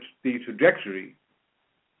be on the trajectory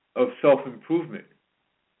of self-improvement.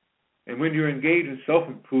 And when you're engaged in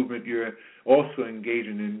self-improvement, you're also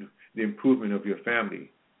engaging in the improvement of your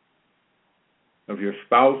family, of your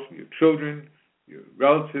spouse, your children, your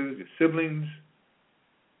relatives, your siblings,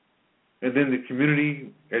 and then the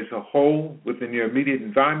community as a whole within your immediate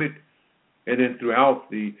environment, and then throughout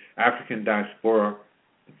the African diaspora,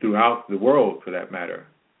 throughout the world for that matter,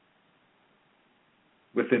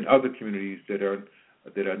 within other communities that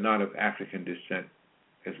are not of African descent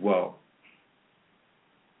as well.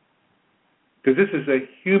 Because this is a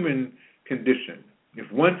human condition.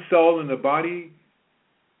 If one cell in the body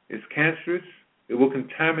is cancerous, it will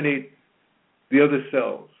contaminate the other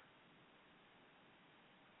cells.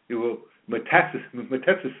 It will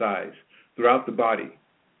metastasize throughout the body.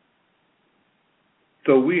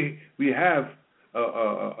 So we have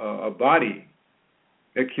a body,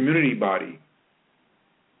 a community body,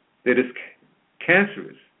 that is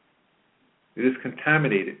cancerous, it is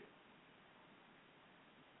contaminated.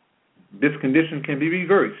 This condition can be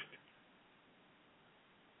reversed,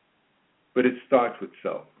 but it starts with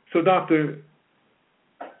self. So Dr.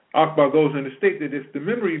 Akbar goes on to state that if the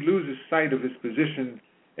memory loses sight of its position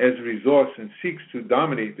as a resource and seeks to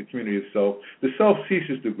dominate the community of self, the self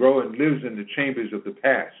ceases to grow and lives in the chambers of the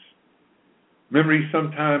past. Memory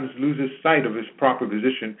sometimes loses sight of its proper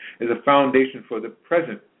position as a foundation for the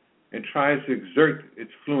present and tries to exert its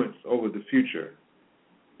influence over the future.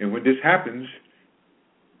 And when this happens,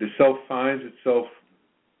 the self finds itself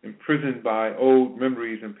imprisoned by old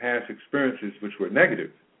memories and past experiences which were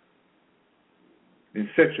negative. And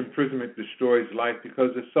such imprisonment destroys life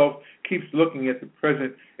because the self keeps looking at the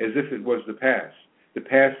present as if it was the past. The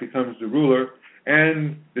past becomes the ruler,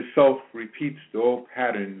 and the self repeats the old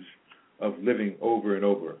patterns of living over and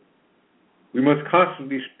over. We must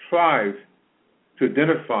constantly strive to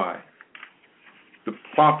identify the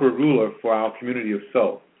proper ruler for our community of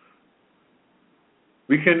self.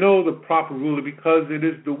 We can know the proper ruler because it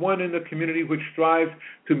is the one in the community which strives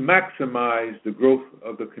to maximize the growth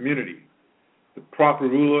of the community. The proper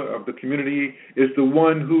ruler of the community is the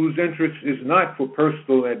one whose interest is not for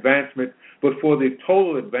personal advancement, but for the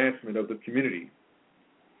total advancement of the community.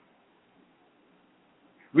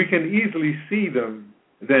 We can easily see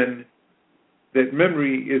then that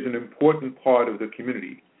memory is an important part of the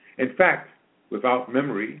community. In fact, without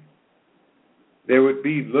memory, there would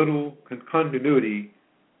be little continuity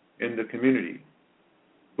in the community.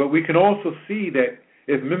 But we can also see that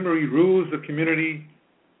if memory rules the community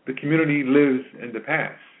lives in the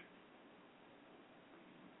past.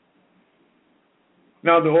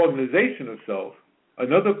 Now, the organization of self,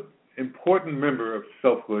 another important member of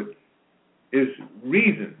selfhood, is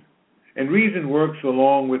reason. And reason works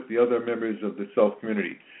along with the other members of the self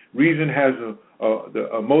community. Reason has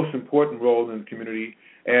a most important role in the community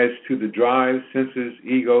as to the drive, senses,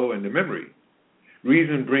 ego, and the memory.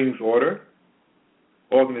 Reason brings order,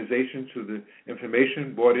 organization to the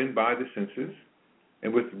information brought in by the senses.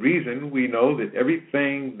 And with reason, we know that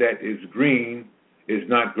everything that is green is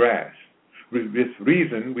not grass. With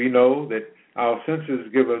reason, we know that our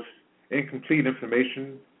senses give us incomplete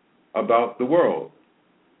information about the world.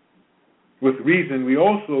 With reason, we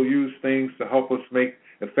also use things to help us make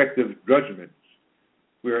effective judgments.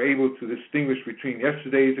 We are able to distinguish between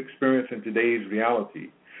yesterday's experience and today's reality.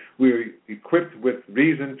 We are equipped with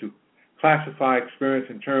reason to classify experience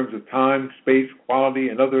in terms of time, space, quality,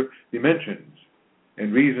 and other dimensions.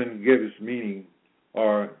 And reason gives meaning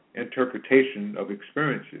or interpretation of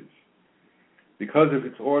experiences. Because of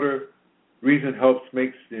its order, reason helps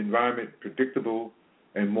make the environment predictable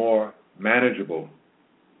and more manageable.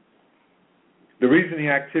 The reasoning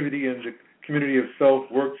activity in the community of self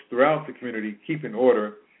works throughout the community, keeping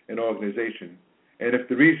order and organization. And if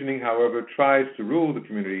the reasoning, however, tries to rule the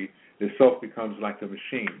community, the self becomes like a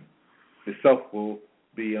machine. The self will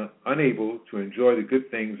be unable to enjoy the good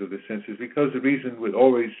things of the senses because the reason would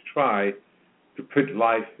always try to put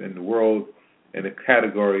life and the world in a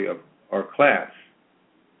category of or class.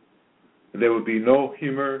 There would be no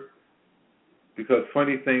humor because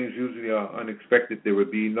funny things usually are unexpected. There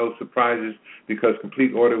would be no surprises because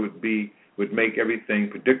complete order would make everything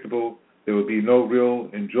predictable. There would be no real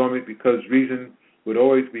enjoyment because reason would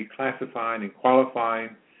always be classifying and qualifying,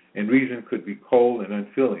 and reason could be cold and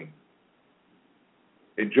unfeeling.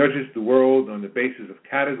 It judges the world on the basis of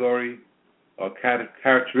category or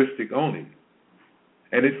characteristic only,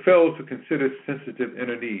 and it fails to consider sensitive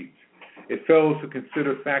inner needs. It fails to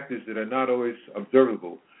consider factors that are not always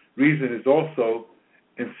observable. Reason is also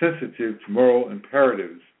insensitive to moral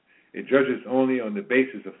imperatives. It judges only on the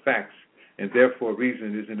basis of facts, and therefore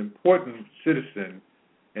reason is an important citizen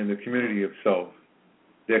in the community of self.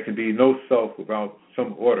 There can be no self without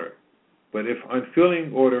some order. But if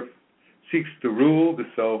unfeeling order seeks to rule the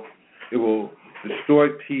self, it will destroy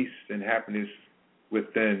peace and happiness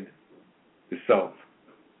within the self.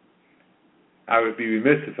 I would be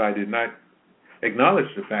remiss if I did not acknowledge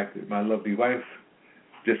the fact that my lovely wife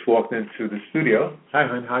just walked into the studio. Hi,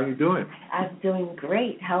 hon. How are you doing? I'm doing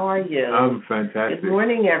great. How are you? I'm fantastic. Good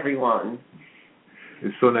morning, everyone.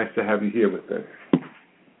 It's so nice to have you here with us.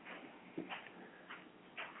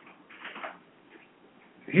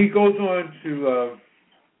 He goes on to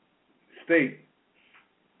state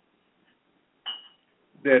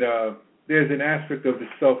that there's an aspect of the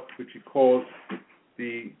self which he calls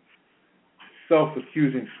the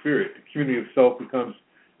self-accusing spirit. The community of self becomes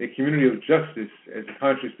a community of justice as the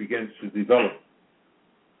conscious begins to develop.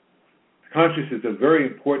 The conscious is a very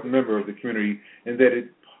important member of the community in that it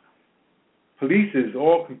polices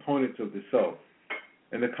all components of the self,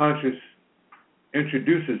 and the conscious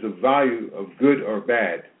introduces a value of good or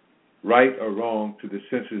bad, right or wrong to the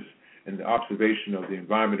senses and the observation of the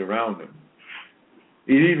environment around them.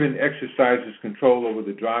 It even exercises control over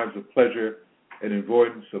the drives of pleasure and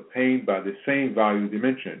avoidance of pain by the same value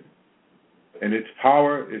dimension. And its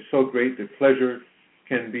power is so great that pleasure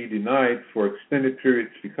can be denied for extended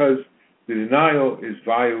periods because the denial is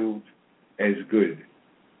valued as good.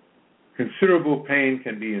 Considerable pain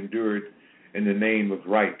can be endured in the name of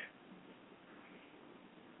right.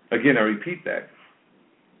 Again, I repeat that.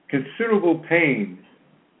 Considerable pain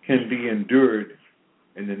can be endured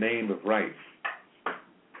in the name of right.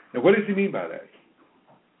 Now, what does he mean by that?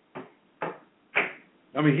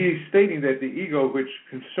 I mean, he's stating that the ego, which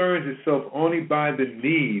concerns itself only by the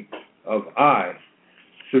needs of I,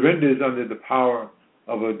 surrenders under the power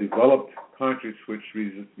of a developed conscience which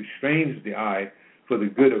restrains the I for the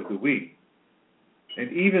good of the we.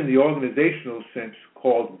 And even the organizational sense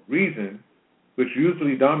called reason, which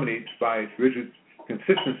usually dominates by its rigid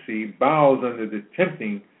consistency, bows under the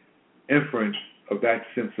tempting inference of that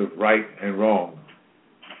sense of right and wrong.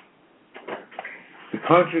 The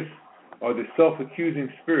conscious, or the self-accusing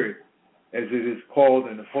spirit, as it is called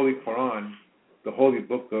in the Holy Quran, the holy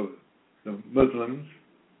book of the Muslims,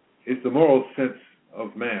 is the moral sense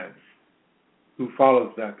of man who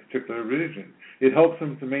follows that particular religion. It helps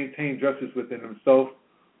him to maintain justice within himself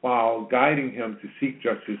while guiding him to seek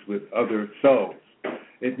justice with other selves.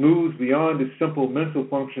 It moves beyond the simple mental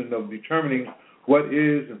function of determining what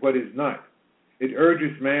is and what is not. It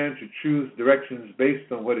urges man to choose directions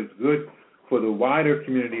based on what is good for the wider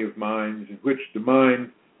community of minds in which the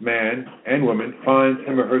mind, man, and woman finds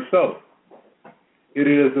him or herself. It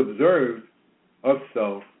is observed of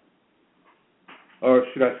self, or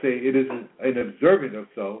should I say, it is an observant of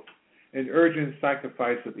self, and urgent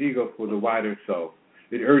sacrifice of ego for the wider self.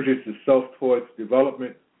 It urges the self towards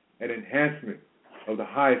development and enhancement of the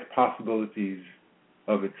highest possibilities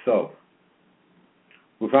of itself.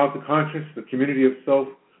 Without the conscious, the community of self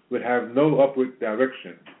would have no upward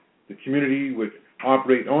direction. The community would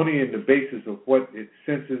operate only in the basis of what it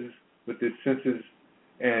senses with its senses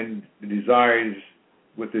and desires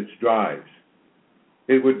with its drives.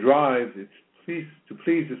 It would drive to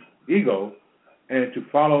please its ego and to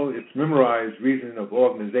follow its memorized reason of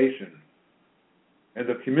organization. And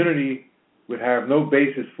the community would have no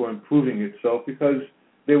basis for improving itself because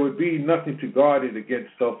there would be nothing to guard it against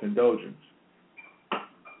self-indulgence.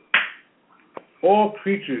 All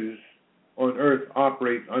creatures on earth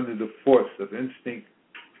operate under the force of instinct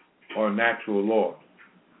or natural law.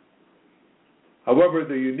 However,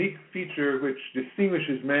 the unique feature which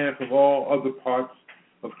distinguishes man from all other parts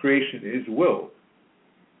of creation is will.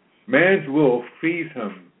 Man's will frees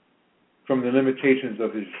him from the limitations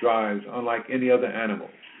of his drives, unlike any other animal.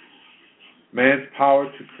 Man's power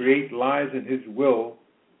to create lies in his will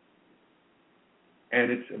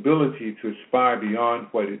and its ability to aspire beyond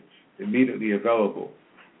what is immediately available.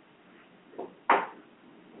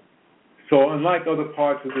 So unlike other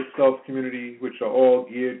parts of the self community, which are all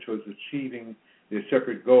geared towards achieving their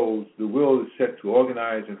separate goals, the will is set to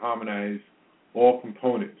organize and harmonize all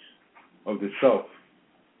components of the self.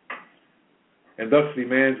 And thusly,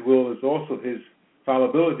 man's will is also his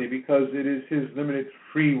fallibility because it is his limited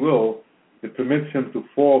free will that permits him to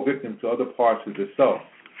fall victim to other parts of the self.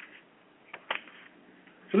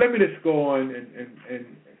 So let me just go on and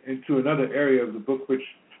into another area of the book, which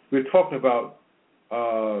we're talking about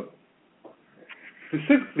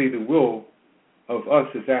specifically the will of us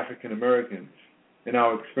as African Americans in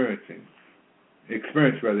our experience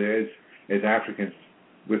as Africans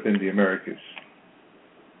within the Americas.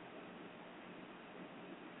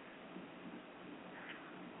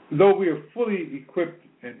 Though we are fully equipped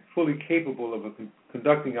and fully capable of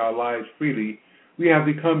conducting our lives freely, we have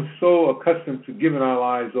become so accustomed to giving our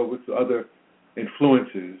lives over to other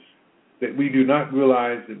influences that we do not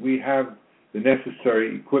realize that we have the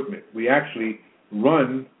necessary equipment. We actually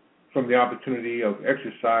run from the opportunity of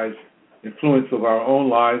exercise influence of our own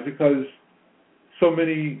lives because so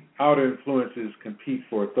many outer influences compete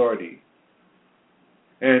for authority.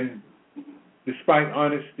 And despite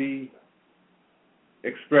honesty,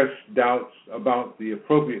 express doubts about the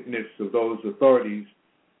appropriateness of those authorities,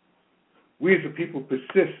 we as a people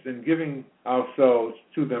persist in giving ourselves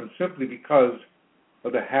to them simply because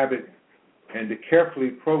of the habit and the carefully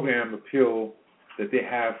programmed appeal that they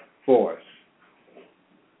have for us.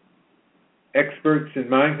 Experts in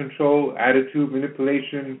mind control, attitude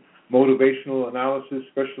manipulation, motivational analysis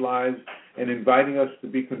specialize in inviting us to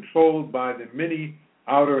be controlled by the many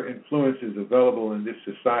outer influences available in this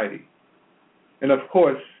society. And of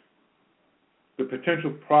course, the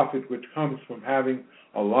potential profit which comes from having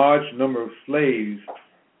a large number of slaves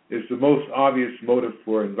is the most obvious motive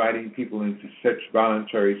for inviting people into such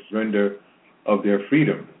voluntary surrender of their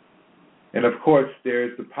freedom. And of course, there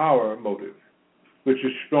is the power motive, which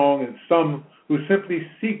is strong in some who simply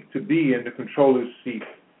seek to be in the controller's seat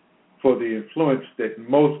for the influence that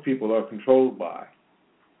most people are controlled by.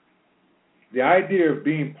 The idea of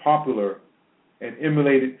being popular and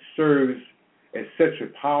emulated serves as such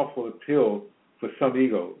a powerful appeal for some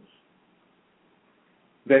egos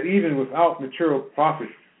that even without material profit,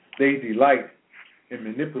 they delight in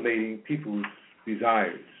manipulating people's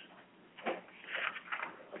desires.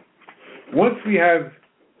 Once we have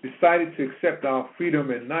decided to accept our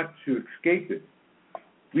freedom and not to escape it,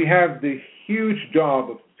 we have the huge job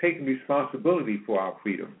of taking responsibility for our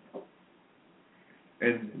freedom.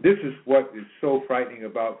 And this is what is so frightening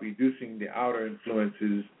about reducing the outer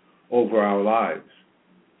influences over our lives.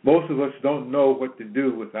 Most of us don't know what to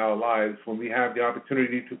do with our lives when we have the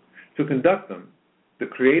opportunity to conduct them. The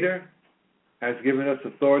Creator has given us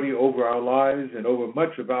authority over our lives and over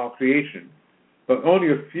much of our creation, but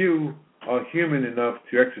only a few are human enough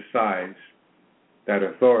to exercise that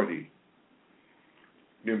authority.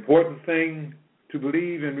 The important thing to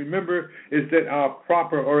believe and remember is that our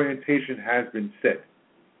proper orientation has been set.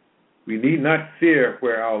 We need not fear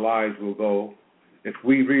where our lives will go if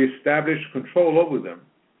we reestablish control over them.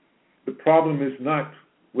 The problem is not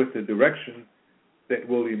with the direction that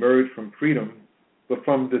will emerge from freedom, but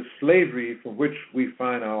from the slavery from which we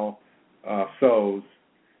find ourselves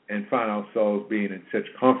and find ourselves being in such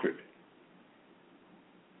comfort.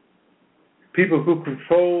 People who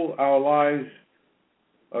control our lives,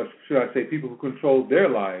 or should I say people who control their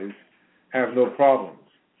lives, have no problems.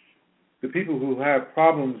 The people who have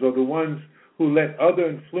problems are the ones who let other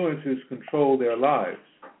influences control their lives.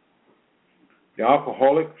 The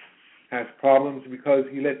alcoholic has problems because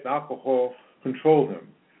he lets alcohol control him.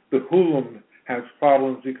 The hoodlum has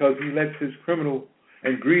problems because he lets his criminal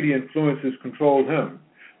and greedy influences control him.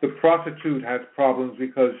 The prostitute has problems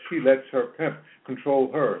because she lets her pimp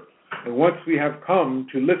control her. And once we have come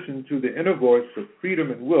to listen to the inner voice of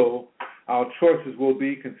freedom and will, our choices will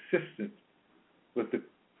be consistent with the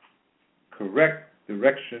correct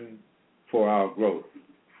direction for our growth.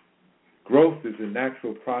 Growth is a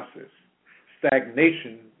natural process.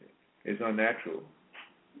 Stagnation is unnatural.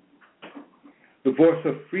 The voice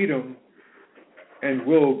of freedom and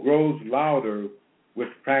will grows louder with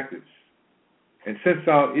practice. And since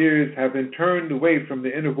our ears have been turned away from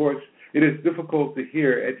the inner voice, it is difficult to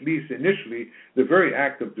hear, at least initially, the very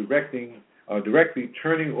act of directly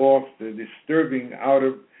turning off the disturbing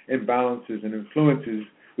outer imbalances and influences,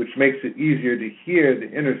 which makes it easier to hear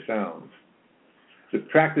the inner sounds. The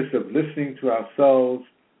practice of listening to ourselves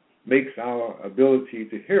makes our ability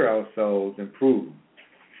to hear ourselves improve.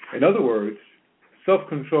 In other words,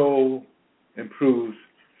 self-control improves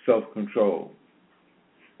self-control.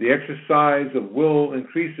 The exercise of will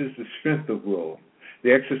increases the strength of will.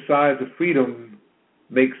 The exercise of freedom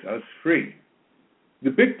makes us free. The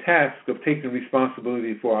big task of taking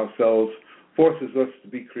responsibility for ourselves forces us to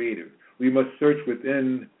be creative. We must search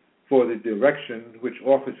within for the direction which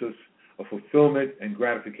offers us a fulfillment and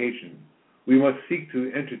gratification. We must seek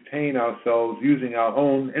to entertain ourselves using our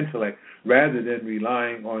own intellect rather than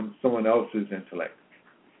relying on someone else's intellect.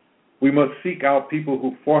 We must seek out people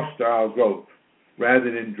who foster our growth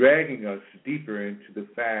rather than dragging us deeper into the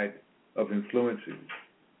fad of influences.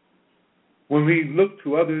 When we look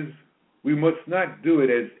to others, we must not do it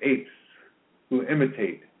as apes who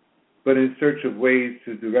imitate, but in search of ways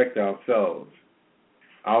to direct ourselves.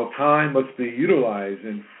 Our time must be utilized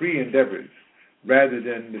in free endeavors rather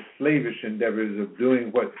than the slavish endeavors of doing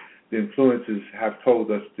what the influences have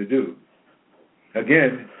told us to do.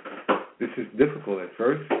 Again, this is difficult at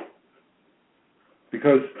first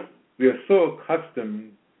because we are so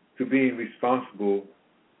accustomed to being responsible.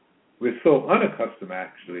 We're so unaccustomed,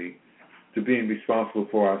 actually, to being responsible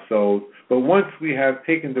for ourselves. But once we have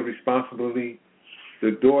taken the responsibility,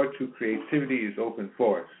 the door to creativity is open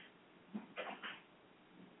for us.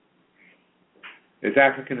 As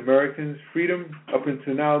African Americans, freedom, up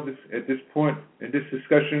until now, at this point in this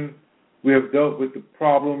discussion, we have dealt with the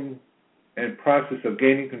problem and process of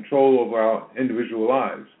gaining control over our individual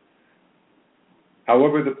lives.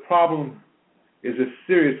 However, the problem is a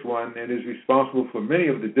serious one and is responsible for many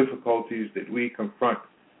of the difficulties that we confront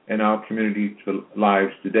in our community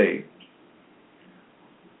lives today.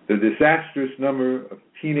 The disastrous number of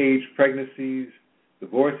teenage pregnancies,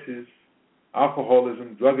 divorces,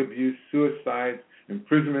 alcoholism, drug abuse, suicide,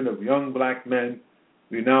 imprisonment of young black men.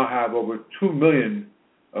 We now have over 2 million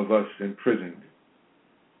of us imprisoned.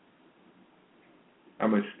 I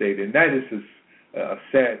must state, and that is a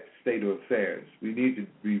sad state of affairs. We need to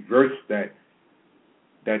reverse that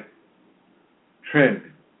trend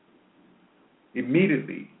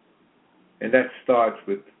immediately, and that starts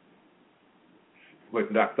with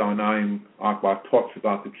what Dr. Na'Im Akbar talks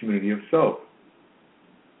about, the community of self.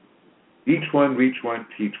 Each one, reach one,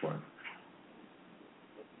 teach one.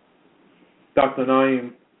 Dr.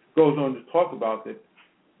 Na'Im goes on to talk about that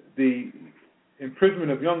the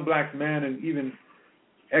imprisonment of young black men and even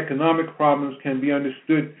economic problems can be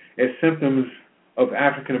understood as symptoms of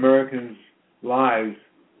African Americans' lives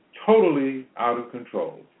totally out of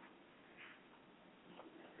control.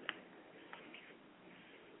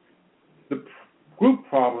 The group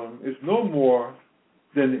problem is no more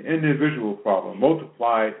than the individual problem.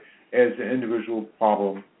 Multiplied as the individual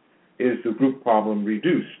problem is the group problem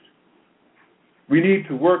reduced. We need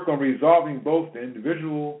to work on resolving both the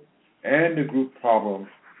individual and the group problem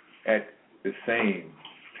at the same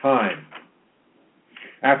time.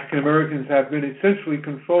 African Americans have been essentially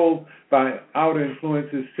controlled by outer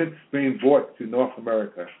influences since being brought to North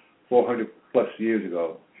America 400 plus years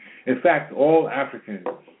ago. In fact, all Americans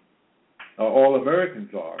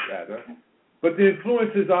are, rather, but the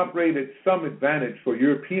influences operate at some advantage for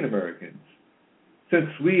European Americans, since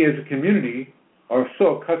we as a community are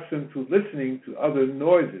so accustomed to listening to other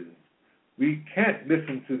noises. We can't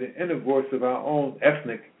listen to the inner voice of our own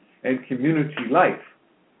ethnic and community life.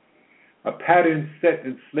 A pattern set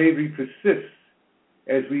in slavery persists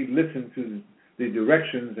as we listen to the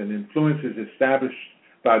directions and influences established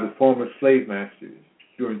by the former slave masters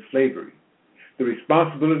during slavery. The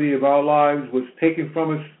responsibility of our lives was taken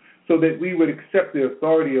from us so that we would accept the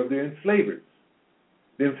authority of the enslavers.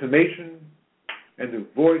 The information and the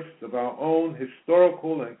voice of our own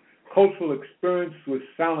historical and cultural experience was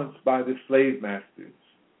silenced by the slave masters.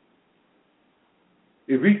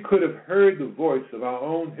 If we could have heard the voice of our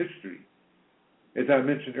own history, as I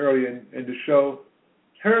mentioned earlier in the show,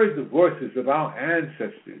 heard the voices of our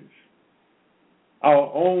ancestors,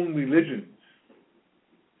 our own religions,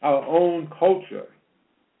 our own culture,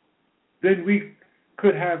 then we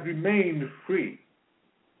could have remained free.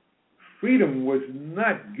 Freedom was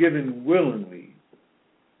not given willingly,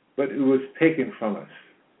 but it was taken from us.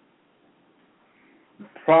 The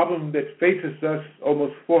problem that faces us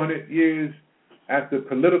almost 400 years after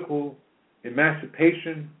political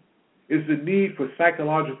emancipation is the need for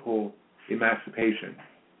psychological emancipation.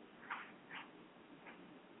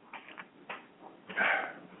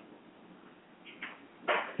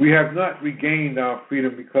 We have not regained our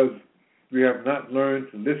freedom because we have not learned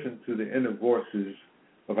to listen to the inner voices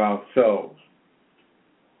of ourselves.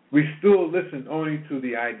 We still listen only to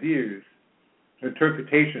the ideas,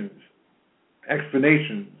 interpretations,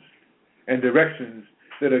 explanations, and directions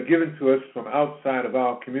that are given to us from outside of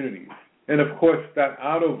our communities. And of course, that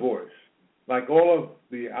outer voice, like all of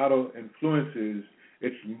the outer influences,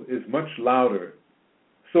 is much louder.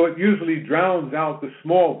 So it usually drowns out the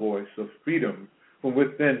small voice of freedom from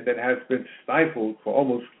within that has been stifled for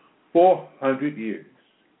almost 400 years.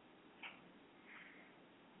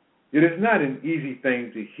 It is not an easy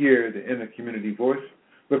thing to hear the inner community voice,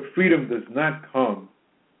 but freedom does not come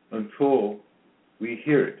until we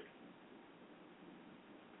hear it.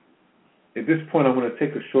 At this point, I'm going to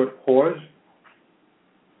take a short pause,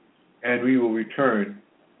 and we will return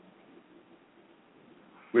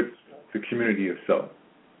with the community of self.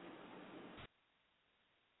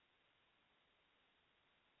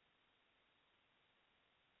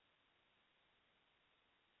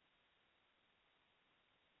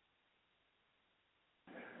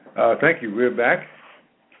 Thank you. We're back.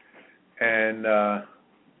 And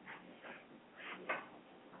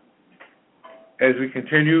as we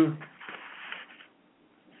continue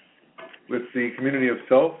with the community of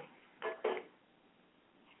self,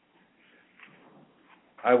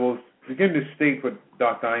 I will begin to state what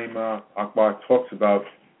Dr. Na'Im Akbar talks about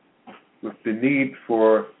with the need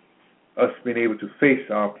for us being able to face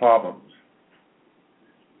our problems.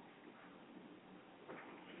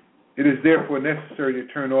 It is therefore necessary to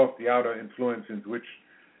turn off the outer influences, which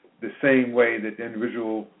the same way that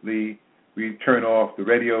individually we turn off the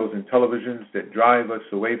radios and televisions that drive us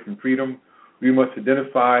away from freedom, we must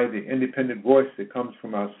identify the independent voice that comes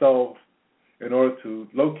from ourselves in order to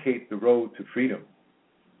locate the road to freedom.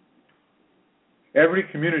 Every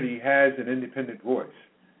community has an independent voice.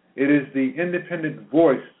 It is the independent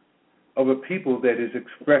voice of a people that is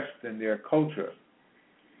expressed in their culture.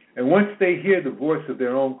 And once they hear the voice of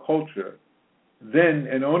their own culture, then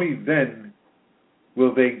and only then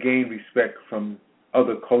will they gain respect from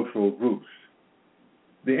other cultural groups.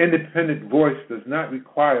 The independent voice does not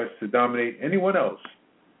require us to dominate anyone else,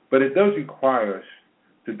 but it does require us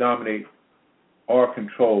to dominate or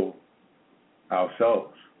control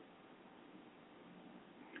ourselves.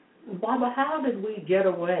 Baba, how did we get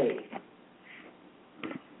away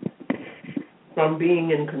from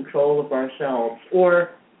being in control of ourselves?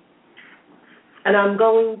 And I'm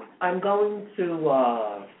going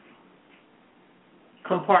to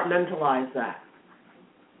compartmentalize that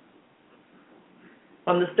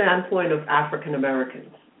from the standpoint of African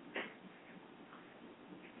Americans.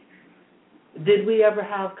 Did we ever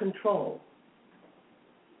have control?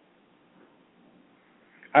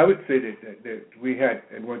 I would say that we had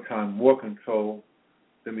at one time more control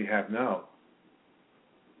than we have now.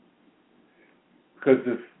 Because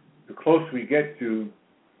the closer we get to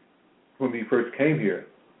when we first came here,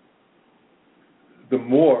 the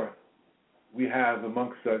more we have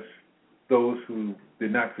amongst us those who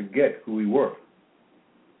did not forget who we were.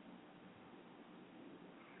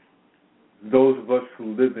 Those of us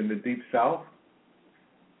who live in the Deep South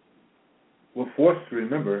were forced to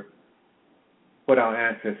remember what our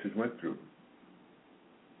ancestors went through.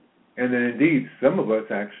 And then indeed, some of us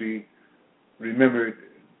actually remembered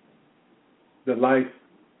the life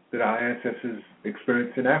that our ancestors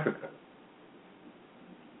experienced in Africa.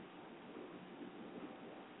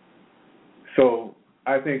 So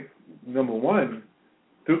I think, number one,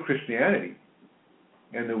 through Christianity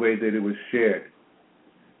and the way that it was shared,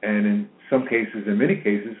 and in some cases, in many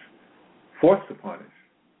cases, forced upon us.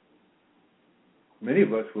 Many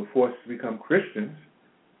of us were forced to become Christians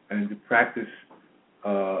and to practice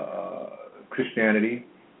Christianity,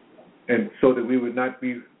 and so that we would not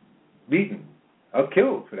be beaten or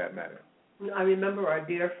killed, for that matter. I remember our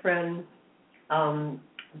dear friend,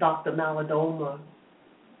 Dr. Maladoma,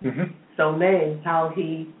 Somé, how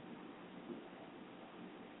he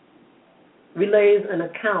relays an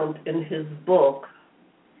account in his book.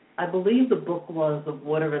 I believe the book was Of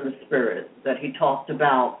Water and the Spirit, that he talked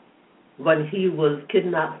about when he was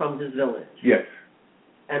kidnapped from his village. Yes.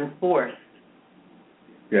 And forced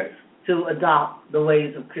yes. to adopt the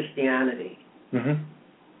ways of Christianity. Mm-hmm.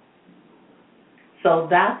 So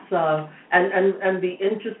that's, and the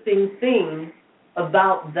interesting thing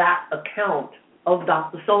about that account of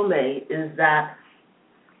Dr. Somé is that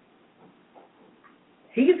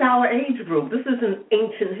He's our age group. This isn't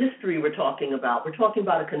ancient history we're talking about. We're talking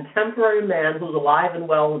about a contemporary man who's alive and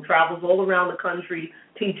well, who travels all around the country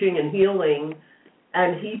teaching and healing,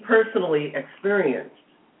 and he personally experienced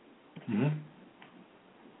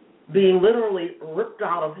being literally ripped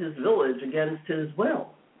out of his village against his will.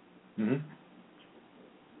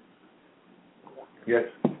 Yes.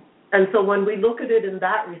 And so when we look at it in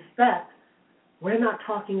that respect, we're not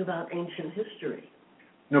talking about ancient history.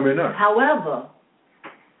 No, we're not. However,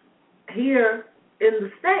 here in the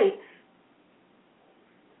States,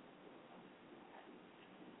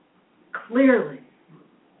 clearly,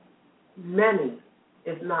 many,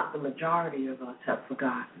 if not the majority of us, have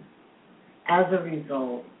forgotten as a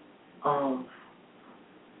result of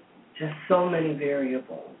just so many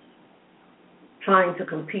variables, trying to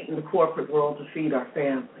compete in the corporate world to feed our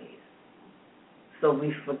families. So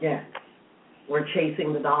we forget. We're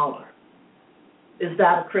chasing the dollar. Is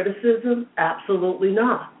that a criticism? Absolutely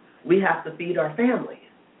not. We have to feed our families.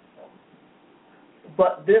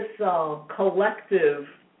 But this collective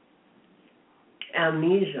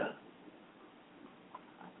amnesia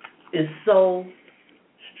is so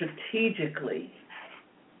strategically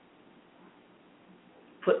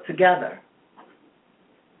put together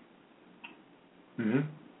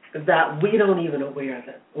that we're not even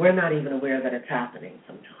aware that it's happening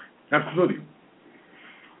sometimes. Absolutely.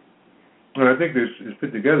 And I think this is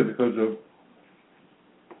put together because of,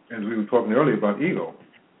 as we were talking earlier about ego,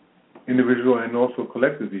 individual and also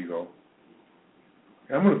collective ego.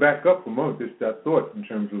 And I'm going to back up for a moment, just that thought in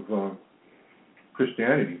terms of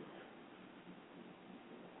Christianity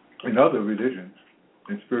and other religions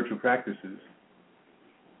and spiritual practices,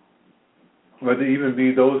 whether even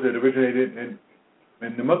be those that originated in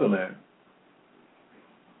the motherland,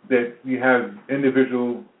 that you have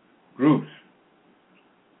individual groups,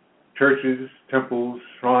 churches, temples,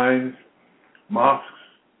 shrines, mosques,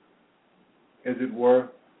 as it were.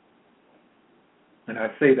 And I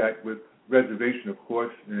say that with reservation, of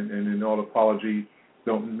course, and in all apology,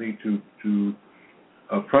 don't need to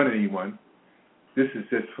affront anyone. This is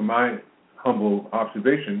just from my humble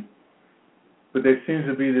observation. But there seems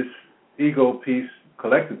to be this ego piece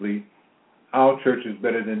collectively. Our church is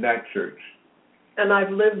better than that church. And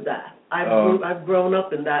I've lived that. I've grown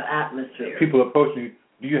up in that atmosphere. People approach me,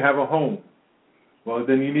 do you have a home? Well,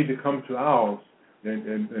 then you need to come to ours,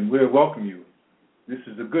 and we'll welcome you. This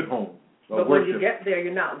is a good home. But when you get there,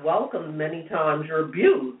 you're not welcomed many times. You're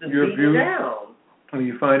abused and beaten down. And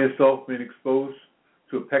you find yourself being exposed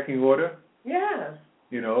to a pecking order. Yes.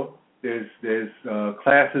 You know, there's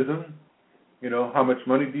classism. You know, how much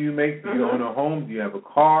money do you make? Do you own a home? Do you have a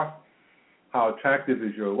car? How attractive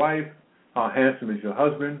is your wife? How handsome is your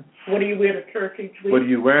husband? What do you wear to church each week? What are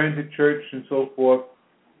you wearing to church and so forth?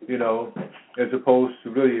 You know, as opposed to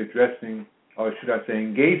really addressing, or should I say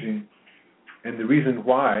engaging, in the reason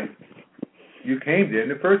why you came there in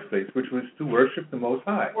the first place, which was to worship the Most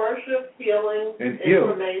High. Worship, healing, and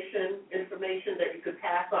information that you could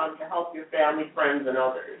pass on to help your family, friends, and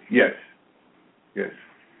others. Yes, yes.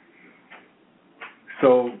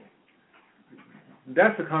 So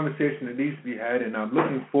that's a conversation that needs to be had, and I'm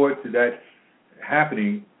looking forward to that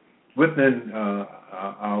happening within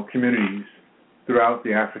our communities throughout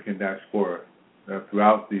the African diaspora,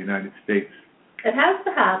 throughout the United States. It has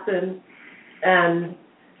to happen, and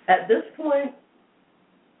at this point,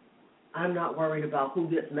 I'm not worried about who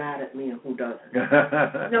gets mad at me and who doesn't.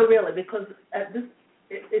 No, really, because at this,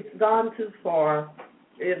 it's gone too far.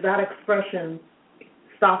 That expression,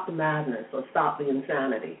 stop the madness or stop the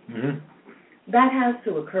insanity, that has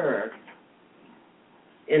to occur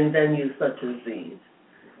in venues such as these.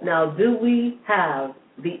 Now, do we have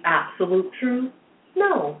the absolute truth?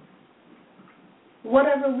 No.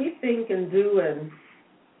 Whatever we think and do and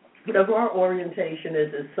whatever our orientation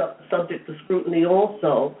is subject to scrutiny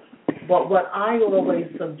also. But what I always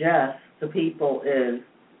suggest to people is,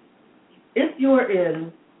 if you're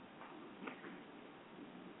in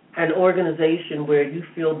an organization where you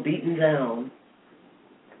feel beaten down,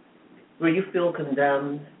 where you feel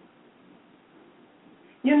condemned,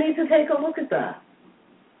 you need to take a look at that.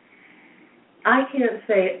 I can't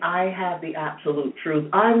say I have the absolute truth.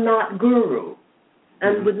 I'm not guru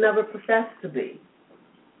and would never profess to be.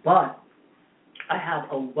 But I have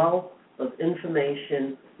a wealth of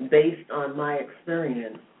information based on my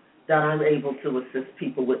experience that I'm able to assist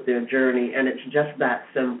people with their journey, and it's just that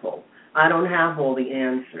simple. I don't have all the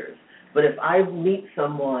answers. But if I meet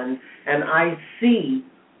someone and I see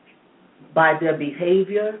by their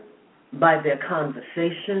behavior, by their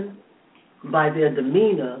conversation, by their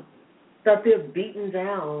demeanor, that they're beaten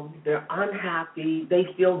down, they're unhappy, they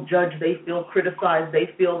feel judged, they feel criticized, they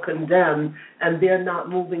feel condemned, and they're not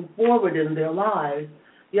moving forward in their lives,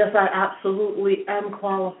 yes, I absolutely am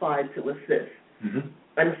qualified to assist. Mm-hmm.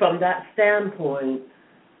 And from that standpoint,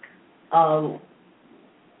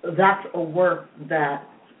 that's a work that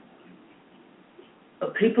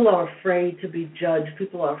people are afraid to be judged,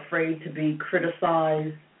 people are afraid to be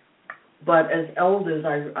criticized, but as elders,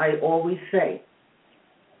 I always say,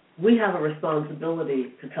 we have a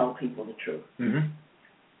responsibility to tell people the truth.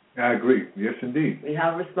 Mm-hmm. I agree. Yes, indeed. We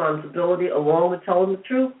have a responsibility along with telling the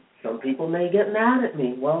truth. Some people may get mad at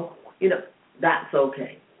me. Well, that's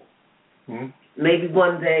okay. Mm-hmm. Maybe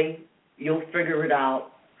one day you'll figure it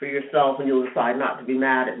out for yourself and you'll decide not to be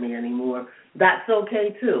mad at me anymore. That's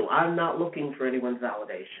okay, too. I'm not looking for anyone's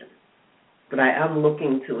validation. But I am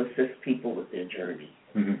looking to assist people with their journey.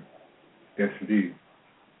 Mm-hmm. Yes, indeed.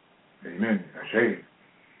 Amen. I say.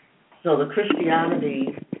 So the Christianity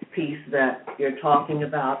piece that you're talking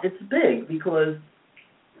about, it's big because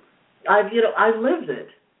I've lived it.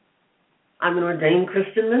 I'm an ordained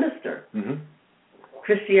Christian minister. Mm-hmm.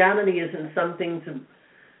 Christianity isn't something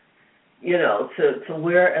to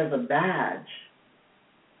wear as a badge.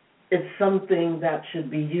 It's something that should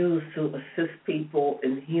be used to assist people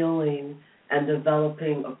in healing and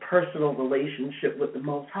developing a personal relationship with the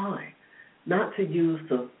Most High, not to use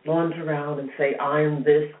to launch around and say, I am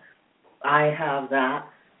this, I have that.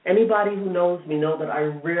 Anybody who knows me knows that I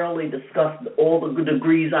rarely discuss all the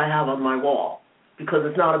degrees I have on my wall because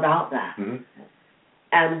it's not about that. Mm-hmm.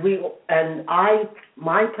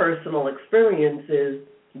 My personal experience is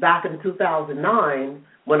back in 2009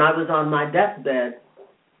 when I was on my deathbed,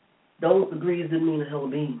 those degrees didn't mean a hill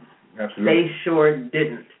of beans. Absolutely. They sure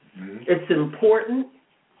didn't. Mm-hmm. It's important.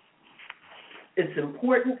 It's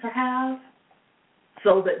important to have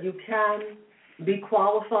so that you can be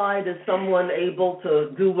qualified as someone able to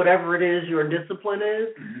do whatever it is your discipline is.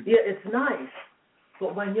 Mm-hmm. Yeah, it's nice.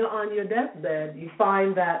 But when you're on your deathbed, you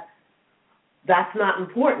find that that's not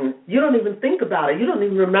important. You don't even think about it. You don't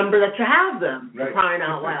even remember that you have them, right. Crying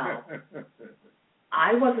out loud.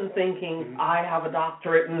 I wasn't thinking, mm-hmm. I have a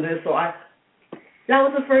doctorate in this, that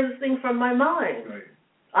was the furthest thing from my mind. Right.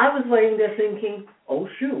 I was laying there thinking, oh,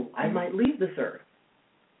 shoot, I might leave this earth.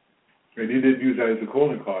 And you did use that as a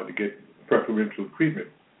calling card to get preferential treatment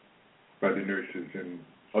by the nurses and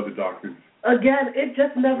other doctors. Again, it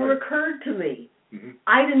just never right. occurred to me. Mm-hmm.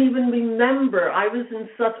 I didn't even remember. I was in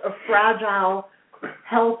such a fragile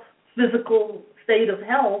physical state of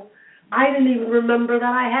health, I didn't even remember that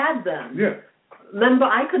I had them. Yeah. Remember,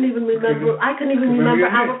 I couldn't even remember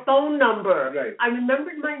our phone number. Right. I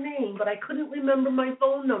remembered my name, but I couldn't remember my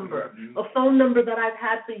phone number. Mm-hmm. A phone number that I've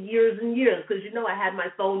had for years and years, because I had my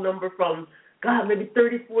phone number from, maybe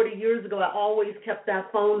 30, 40 years ago. I always kept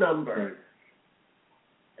that phone number. Right.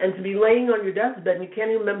 And to be laying on your deathbed and you can't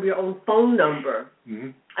even remember your own phone number.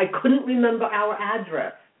 Mm-hmm. I couldn't remember our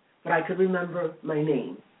address, but I could remember my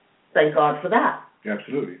name. Thank God for that.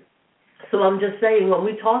 Absolutely. So I'm just saying, when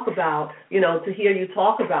we talk about, to hear you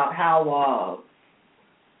talk about how,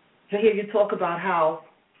 this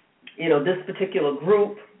particular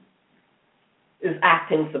group is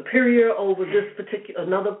acting superior over this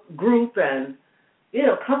another group, and,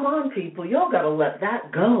 come on, people, y'all got to let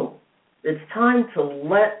that go. It's time to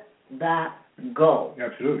let that go.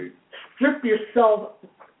 Absolutely. Strip yourself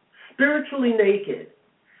spiritually naked,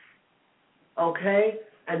 okay?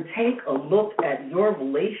 And take a look at your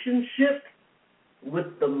relationship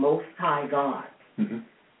with the Most High God. Mm-hmm.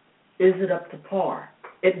 Is it up to par?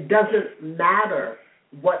 It doesn't matter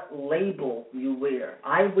what label you wear.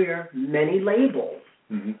 I wear many labels.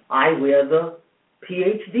 Mm-hmm. I wear the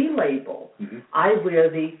Ph.D. label. Mm-hmm. I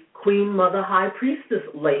wear the Queen Mother High Priestess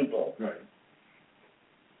label. Right.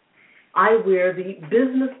 I wear the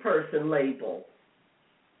business person label.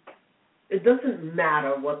 It doesn't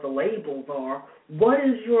matter what the labels are. What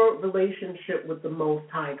is your relationship with the Most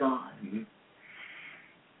High God? Mm-hmm.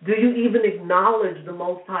 Do you even acknowledge the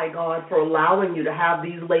Most High God for allowing you to have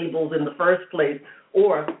these labels in the first place?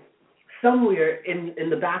 Or somewhere in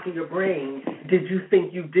the back of your brain, did you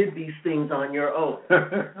think you did these things on your own?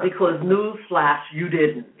 Because newsflash, you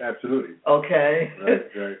didn't. Absolutely. Okay?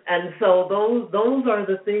 Right. And so those are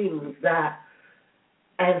the things that,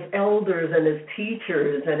 as elders and as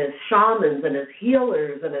teachers and as shamans and as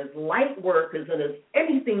healers and as light workers and as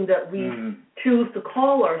anything that we choose to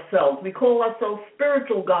call ourselves, we call ourselves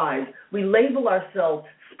spiritual guides. We label ourselves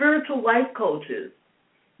spiritual life coaches.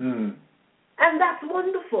 Mm. And that's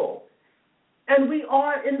wonderful. And we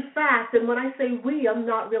are, in fact, and when I say we, I'm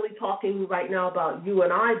not really talking right now about you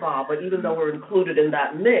and I, Bob, but even though we're included in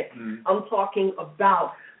that mix, I'm talking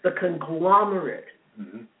about the conglomerate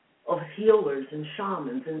of healers and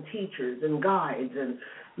shamans and teachers and guides and,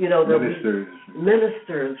 ministers,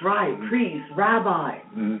 right, priests, rabbis,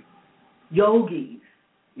 yogis,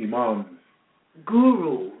 imams,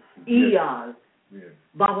 gurus, iyas,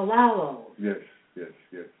 babalalos. Yes.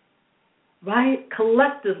 Right?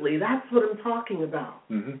 Collectively, that's what I'm talking about.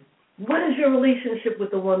 What is your relationship with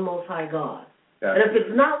the one Most High God? Absolutely. And if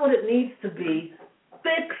it's not what it needs to be,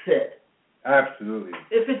 fix it. Absolutely.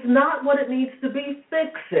 If it's not what it needs to be,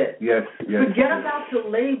 fix it. Yes. Forget about your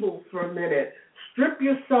labels for a minute. Strip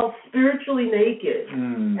yourself spiritually naked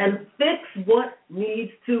and fix what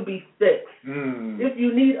needs to be fixed. If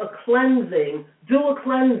you need a cleansing, do a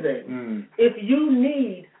cleansing. If you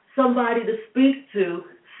need somebody to speak to,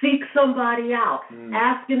 seek somebody out.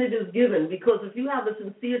 Asking it is given, because if you have a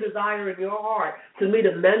sincere desire in your heart to meet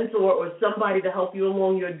a mentor or somebody to help you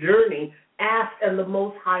along your journey, ask and the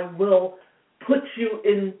Most High will put you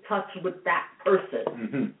in touch with that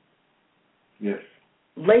person. Yes.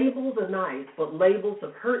 Labels are nice, but labels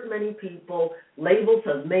have hurt many people. Labels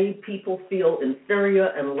have made people feel inferior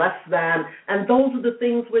and less than, and those are the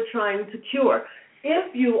things we're trying to cure.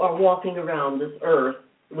 If you are walking around this earth,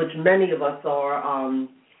 which many of us are,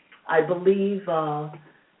 I believe,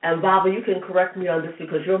 and Baba, you can correct me on this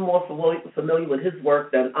because you're more familiar with his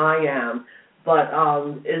work than I am, but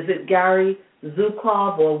is it Gary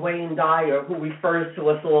Zukav or Wayne Dyer who refers to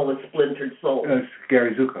us all as splintered souls? It's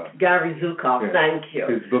Gary Zukav. Gary Zukav, yes. Thank you.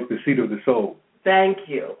 His book, The Seat of the Soul. Thank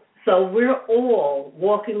you. So we're all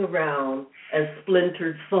walking around as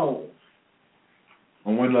splintered souls.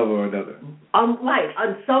 On one level or another. Right.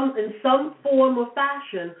 In some form or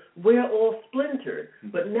fashion, we're all splintered.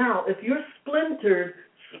 But now, if you're splintered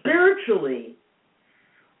spiritually,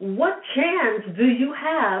 what chance do you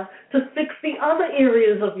have to fix the other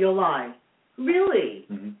areas of your life? Really?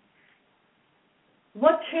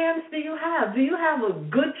 What chance do you have? Do you have a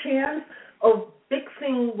good chance of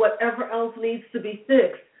fixing whatever else needs to be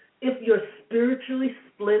fixed if you're spiritually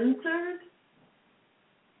splintered?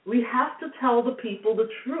 We have to tell the people the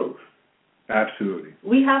truth. Absolutely.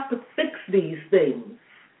 We have to fix these things.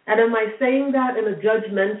 And am I saying that in a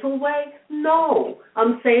judgmental way? No.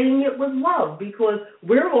 I'm saying it with love because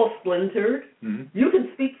we're all splintered. You can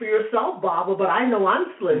speak for yourself, Baba, but I know I'm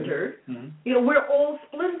splintered. We're all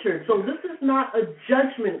splintered. So this is not a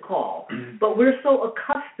judgment call, but we're so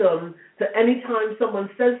accustomed to any time someone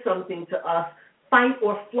says something to us, fight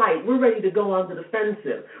or flight. We're ready to go on the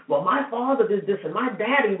defensive. Well, my father did this, and my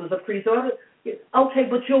daddy was a priest. Okay,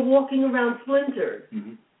 but you're walking around splintered.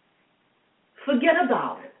 Forget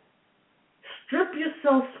about it. Strip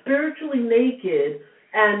yourself spiritually naked,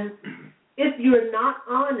 and if you're not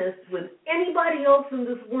honest with anybody else in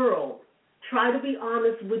this world, try to be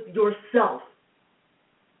honest with yourself.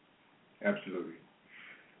 Absolutely.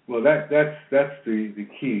 Well, that's the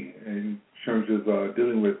key in terms of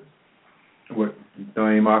dealing with what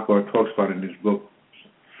Na'im Akbar talks about in his book,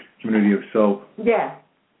 Community of Self. Yeah.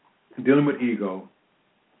 Dealing with ego,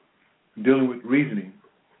 dealing with reasoning,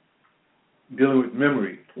 dealing with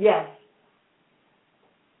memory. Yes.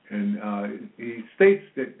 And he states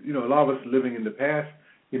that, a lot of us living in the past,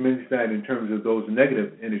 he mentions that in terms of those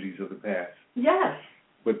negative energies of the past. Yes.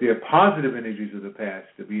 But there are positive energies of the past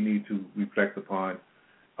that we need to reflect upon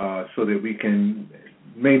so that we can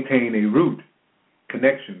maintain a root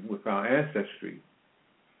connection with our ancestry,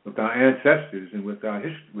 with our ancestors, and with our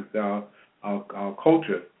history, with our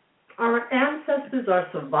culture. Our ancestors are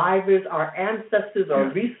survivors. Our ancestors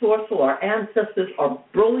are resourceful. Our ancestors are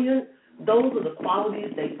brilliant. Those are the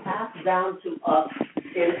qualities they pass down to us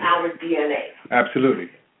in our DNA. Absolutely.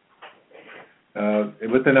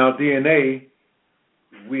 And within our DNA,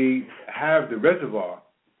 we have the reservoir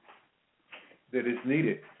that is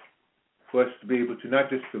needed for us to be able to not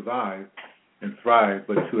just survive and thrive,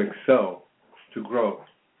 but to excel, to grow.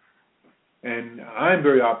 And I'm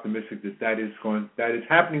very optimistic that is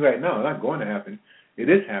happening right now. Not going to happen. It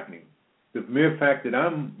is happening. The mere fact that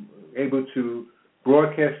I'm able to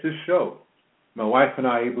broadcast this show, my wife and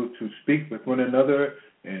I are able to speak with one another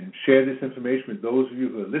and share this information with those of you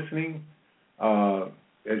who are listening,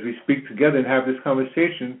 as we speak together and have this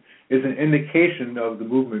conversation, is an indication of the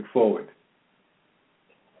movement forward.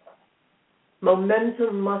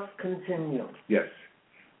 Momentum must continue. Yes.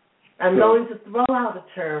 I'm going to throw out a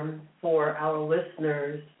term for our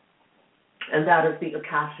listeners, and that is the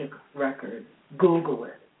Akashic Record. Google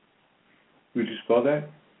it. Would you spell that?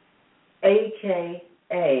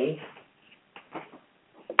 AKA.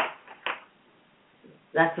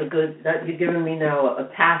 That's you're giving me now a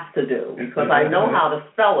task to do because I know how to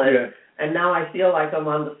spell it, And now I feel like I'm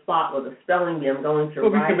on the spot with a spelling bee. I'm going to we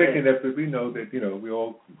write can make it. an effort. We know that, we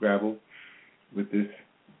all grapple with this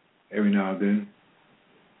every now and then.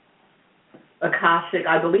 Akashic,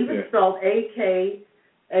 I believe it's spelled Akashhakic.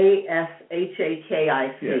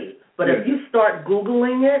 Yes. But if you start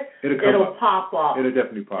Googling it, it'll pop up. It'll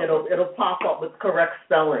definitely pop up. It'll pop up with correct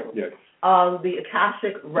spelling. Yes. The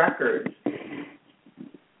Akashic records,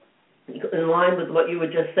 in line with what you were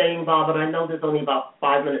just saying, Bob, and I know there's only about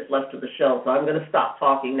 5 minutes left of the show, so I'm going to stop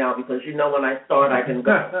talking now because when I start, I can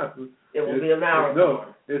go. It will be a marathon. No,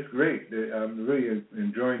 it's great. I'm really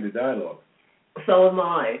enjoying the dialogue. So am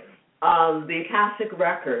I. The Akashic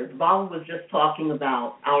records, Bob was just talking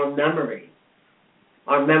about our memory,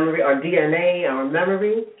 our DNA, our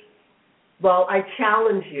memory. Well, I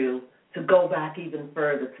challenge you to go back even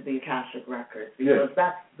further to the Akashic records, because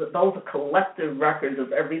those are collective records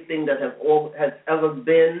of everything that has ever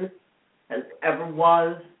been, has ever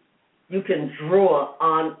was. You can draw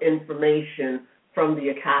on information from the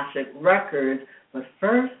Akashic records, but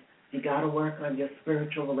first you got to work on your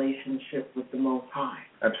spiritual relationship with the Most High.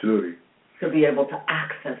 Absolutely. To be able to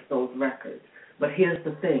access those records. But here's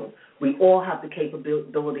the thing. We all have the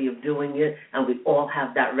capability of doing it, and we all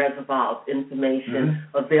have that reservoir of information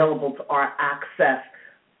available to our access.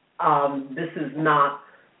 This is not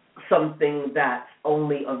something that's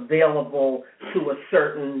only available to a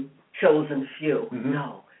certain chosen few.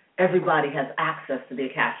 No. Everybody has access to the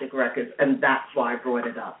Akashic records, and that's why I brought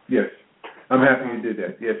it up. Yes. I'm happy you did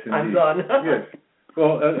that. Yes, indeed. I'm done. Yes.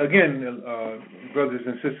 Well, again, brothers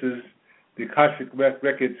and sisters, the Akashic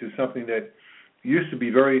records is something that used to be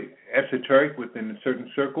very esoteric within certain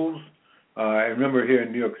circles. I remember here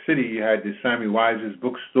in New York City, you had the Samuel Wise's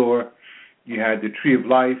bookstore, you had the Tree of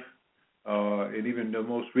Life, and even the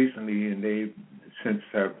most recently, and they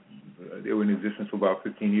were in existence for about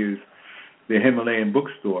 15 years, the Himalayan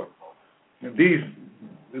bookstore. And these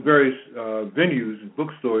various venues,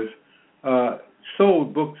 bookstores,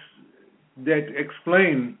 sold books that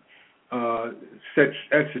explain such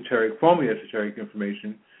formerly esoteric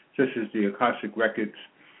information, such as the Akashic records,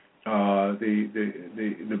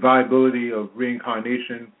 the viability of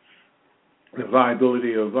reincarnation, the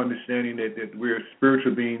viability of understanding that we're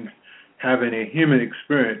spiritual beings having a human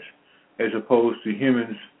experience as opposed to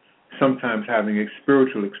humans sometimes having a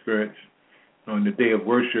spiritual experience on the day of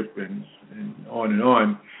worship and on and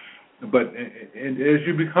on. But and as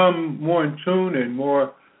you become more in tune and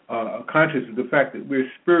more conscious of the fact that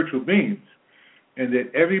we're spiritual beings, and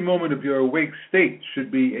that every moment of your awake state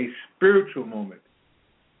should be a spiritual moment,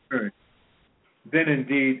 then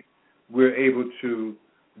indeed we're able to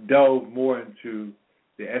delve more into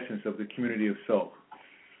the essence of the community of self.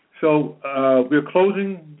 So we're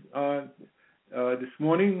closing this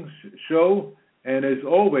morning's show, and as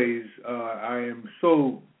always, I am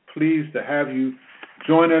so pleased to have you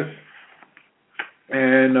join us,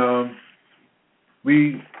 and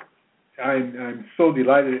I'm so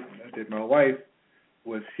delighted that my wife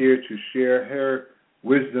was here to share her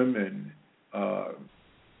wisdom and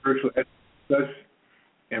spiritual essence with us,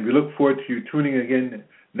 and we look forward to you tuning again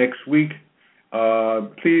next week.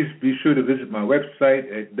 Please be sure to visit my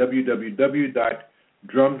website at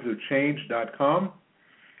www.drumsofchange.com,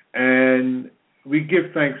 and we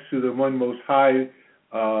give thanks to the One Most High.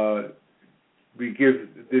 We give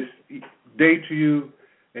this day to you,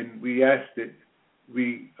 and we ask that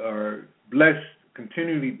we are blessed,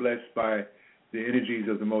 continually blessed by the energies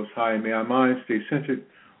of the Most High. May our minds stay centered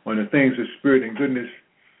on the things of spirit and goodness,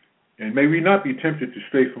 and may we not be tempted to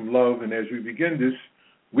stray from love. And as we begin this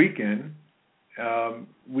weekend,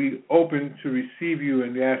 we open to receive you,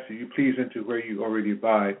 and we ask that you please enter where you already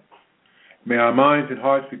abide. May our minds and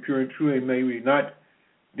hearts be pure and true, and may we not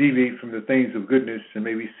deviate from the things of goodness, and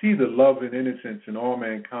may we see the love and innocence in all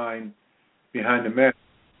mankind behind the mask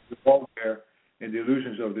of warfare and the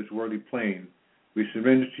illusions of this worldly plane. We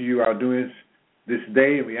surrender to you our doings this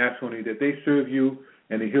day, and we ask only that they serve you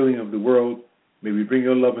and the healing of the world. May we bring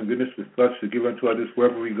your love and goodness with us to give unto others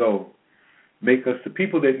wherever we go. Make us the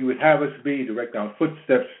people that you would have us be, direct our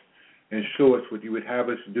footsteps, and show us what you would have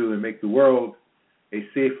us do, and make the world a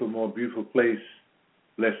safer, more beautiful place.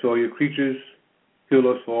 Bless all your creatures, heal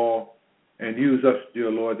us all, and use us, dear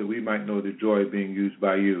Lord, that we might know the joy of being used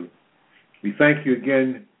by you. We thank you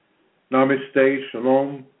again. Namaste,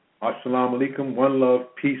 shalom, assalamu alaikum, one love,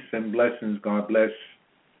 peace, and blessings. God bless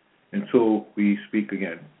until we speak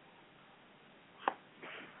again.